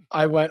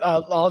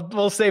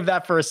 We'll save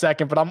that for a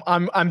second, but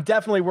I'm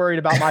definitely worried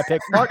about my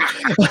pick.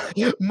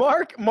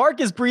 Mark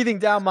is breathing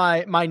down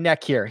my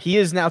neck here. He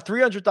is now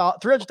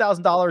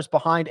 $300,000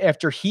 behind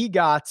after he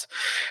got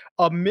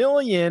 $1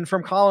 million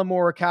from Colin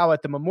Morikawa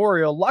at the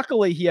Memorial.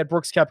 Luckily, he had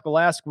Brooks Koepka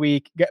last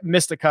week,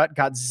 missed a cut,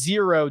 got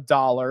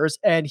 $0,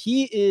 and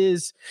he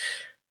is.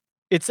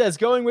 It says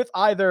going with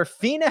either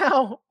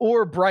Finau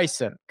or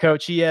Bryson.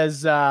 Coach, he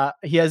has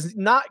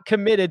not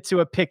committed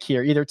to a pick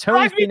here. Either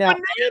Tony Finau.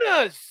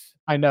 Bananas.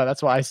 I know,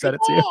 that's why I said Come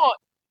it to you. on.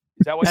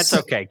 Is that what That's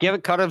okay.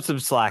 Cut him some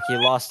slack. He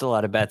lost a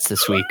lot of bets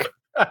this week.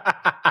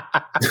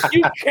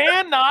 You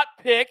cannot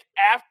pick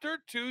after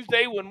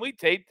Tuesday when we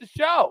tape the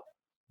show.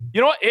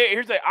 You know what?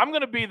 Here's the. I'm going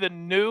to be the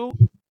new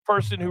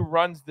person who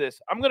runs this.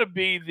 I'm going to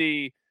be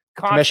the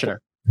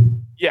Commissioner.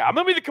 Yeah, I'm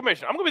going to be the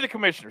commissioner. I'm going to be the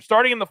commissioner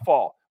starting in the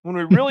fall when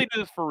we really do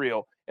this for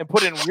real and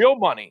put in real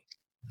money.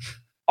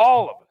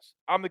 All of us.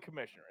 I'm the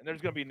commissioner, and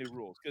there's going to be new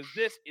rules because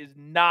this is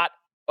not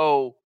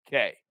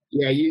okay.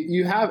 Yeah,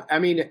 you have. I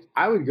mean,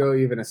 I would go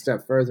even a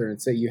step further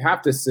and say you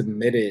have to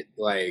submit it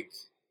like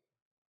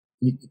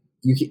you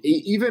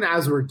even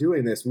as we're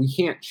doing this, we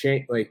can't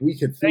change. Like we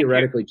could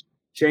theoretically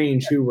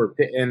change who we're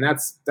picking, and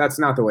that's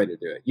not the way to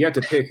do it. You have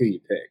to pick who you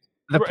pick.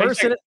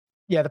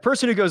 The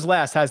person who goes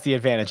last has the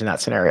advantage in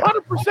that scenario. 100%.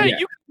 Yeah.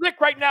 You can pick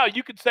right now.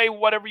 You could say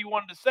whatever you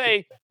wanted to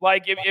say.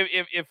 Like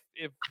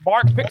if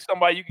Mark picks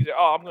somebody, you can say,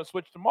 "Oh, I'm going to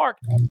switch to Mark."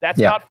 That's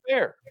not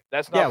fair.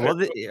 That's not. Yeah,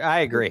 fair. I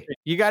agree.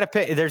 You got to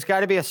pick. There's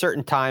got to be a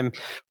certain time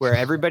where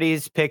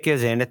everybody's pick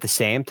is in at the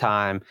same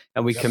time,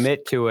 and we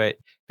commit to it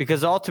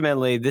because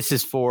ultimately this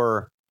is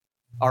for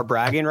our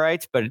bragging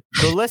rights, but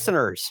the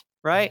listeners,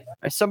 right?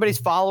 If somebody's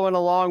following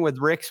along with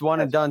Rick's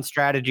one and done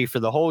strategy for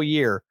the whole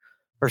year.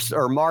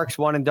 Or Mark's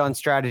one and done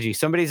strategy.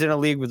 Somebody's in a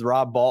league with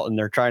Rob Bolton.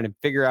 They're trying to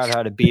figure out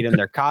how to beat him.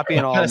 They're copying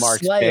all of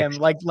Mark's picks.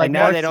 Like and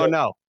now they don't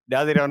know.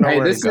 Now they don't know.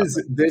 Hey,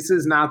 this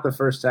is not the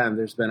first time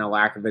there's been a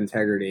lack of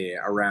integrity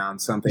around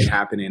something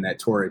happening at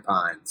Torrey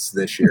Pines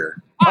this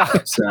year.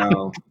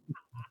 So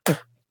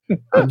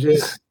I'm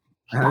just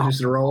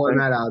rolling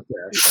that out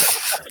there.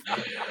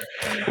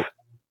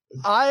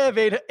 I have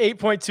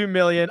 8.2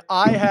 million.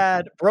 I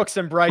had Brooks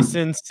and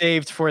Bryson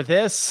saved for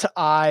this.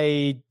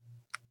 I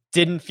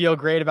didn't feel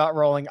great about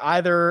rolling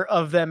either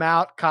of them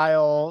out.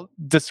 Kyle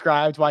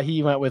described why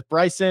he went with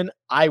Bryson.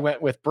 I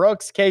went with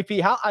Brooks.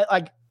 KP,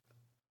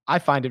 I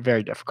find it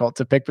very difficult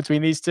to pick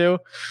between these two.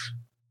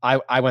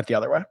 I went the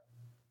other way.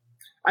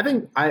 I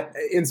think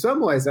in some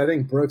ways, I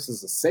think Brooks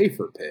is a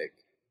safer pick.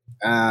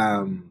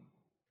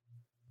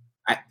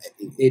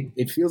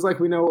 It feels like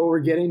we know what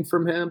we're getting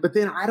from him, but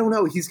then I don't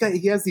know. He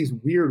has these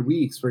weird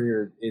weeks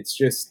where it's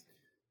just.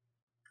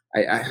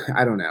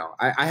 I don't know.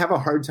 I have a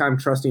hard time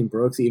trusting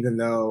Brooks, even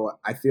though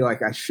I feel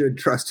like I should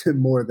trust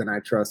him more than I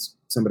trust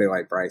somebody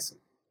like Bryson.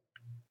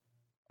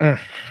 All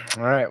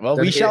right. Well,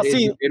 we shall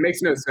see. It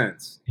makes no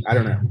sense. I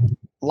don't know.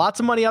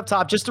 Lots of money up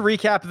top. Just to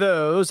recap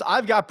those,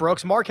 I've got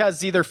Brooks. Mark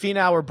has either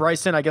Finau or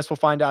Bryson. I guess we'll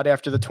find out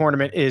after the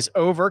tournament is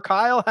over.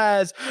 Kyle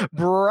has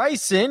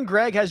Bryson.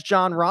 Greg has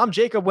Jon Rahm.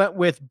 Jacob went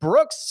with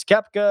Brooks.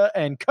 Koepka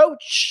and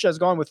Coach has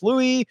gone with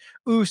Louis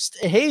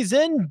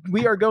Oosthuizen.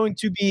 We are going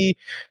to be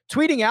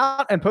tweeting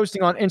out and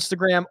posting on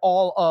Instagram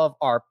all of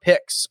our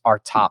picks, our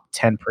top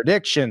 10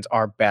 predictions,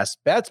 our best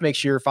bets. Make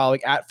sure you're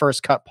following at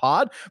First Cut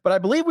Pod. But I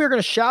believe we're going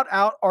to shout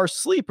out our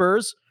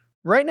sleepers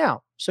right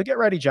now. So get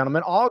ready,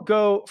 gentlemen. I'll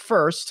go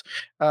first.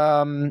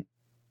 And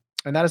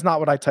that is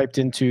not what I typed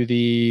into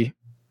the...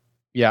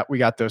 Yeah, we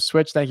got those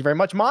switched. Thank you very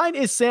much. Mine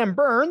is Sam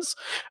Burns,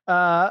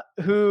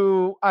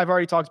 who I've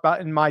already talked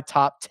about in my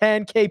top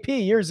 10.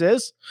 KP, yours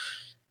is?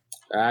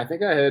 I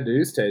think I had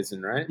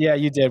Oosthuizen, right? Yeah,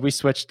 you did. We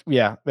switched.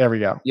 Yeah, there we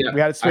go. Yeah, we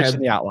had it switched in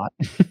the outline.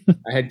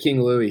 I had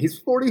King Louis. He's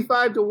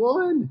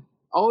 45-1.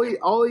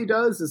 All he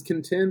does is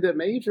contend at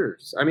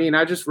majors. I mean,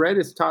 I just read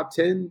his top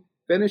 10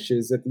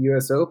 finishes at the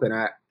U.S. Open.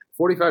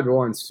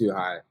 45-1 is too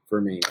high for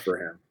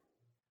him.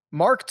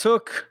 Mark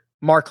took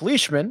Mark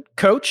Leishman.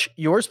 Coach,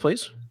 yours,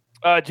 please.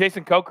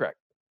 Jason Kokrak.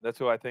 That's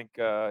who I think.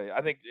 I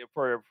think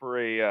for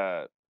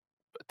a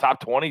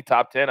top 20,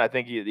 top 10, I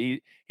think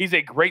he's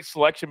a great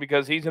selection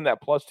because he's in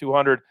that plus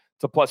 200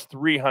 to plus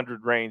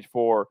 300 range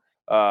for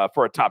a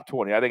top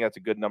 20. I think that's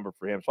a good number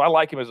for him. So I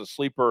like him as a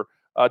sleeper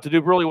to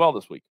do really well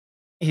this week.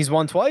 He's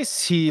won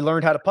twice. He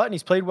learned how to putt, and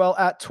he's played well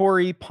at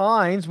Torrey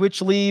Pines,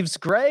 which leaves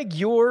Greg,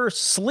 your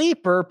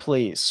sleeper,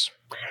 please.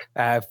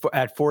 At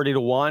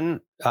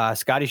 40-1,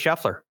 Scotty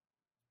Scheffler.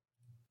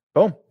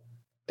 Boom.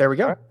 There we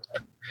go.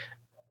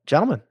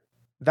 Gentlemen,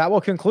 that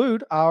will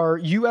conclude our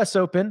U.S.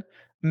 Open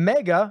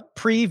Mega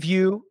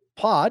Preview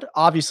Pod.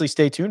 Obviously,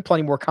 stay tuned.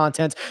 Plenty more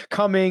content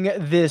coming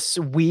this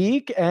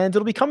week, and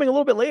it'll be coming a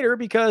little bit later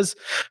because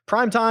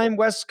primetime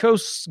West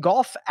Coast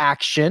golf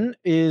action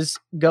is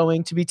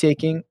going to be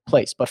taking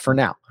place. But for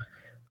now,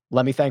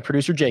 let me thank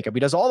producer Jacob.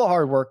 He does all the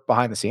hard work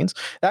behind the scenes.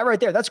 That right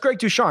there, that's Greg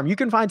Ducharme. You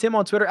can find him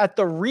on Twitter at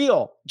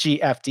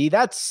 @TheRealGFD.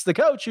 That's the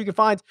coach you can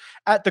find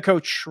at The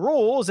Coach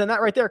Rules. And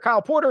that right there,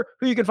 Kyle Porter,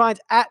 who you can find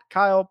at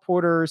Kyle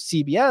Porter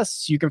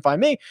CBS. You can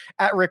find me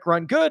at Rick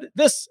Run Good.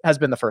 This has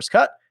been The First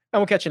Cut, and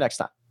we'll catch you next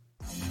time.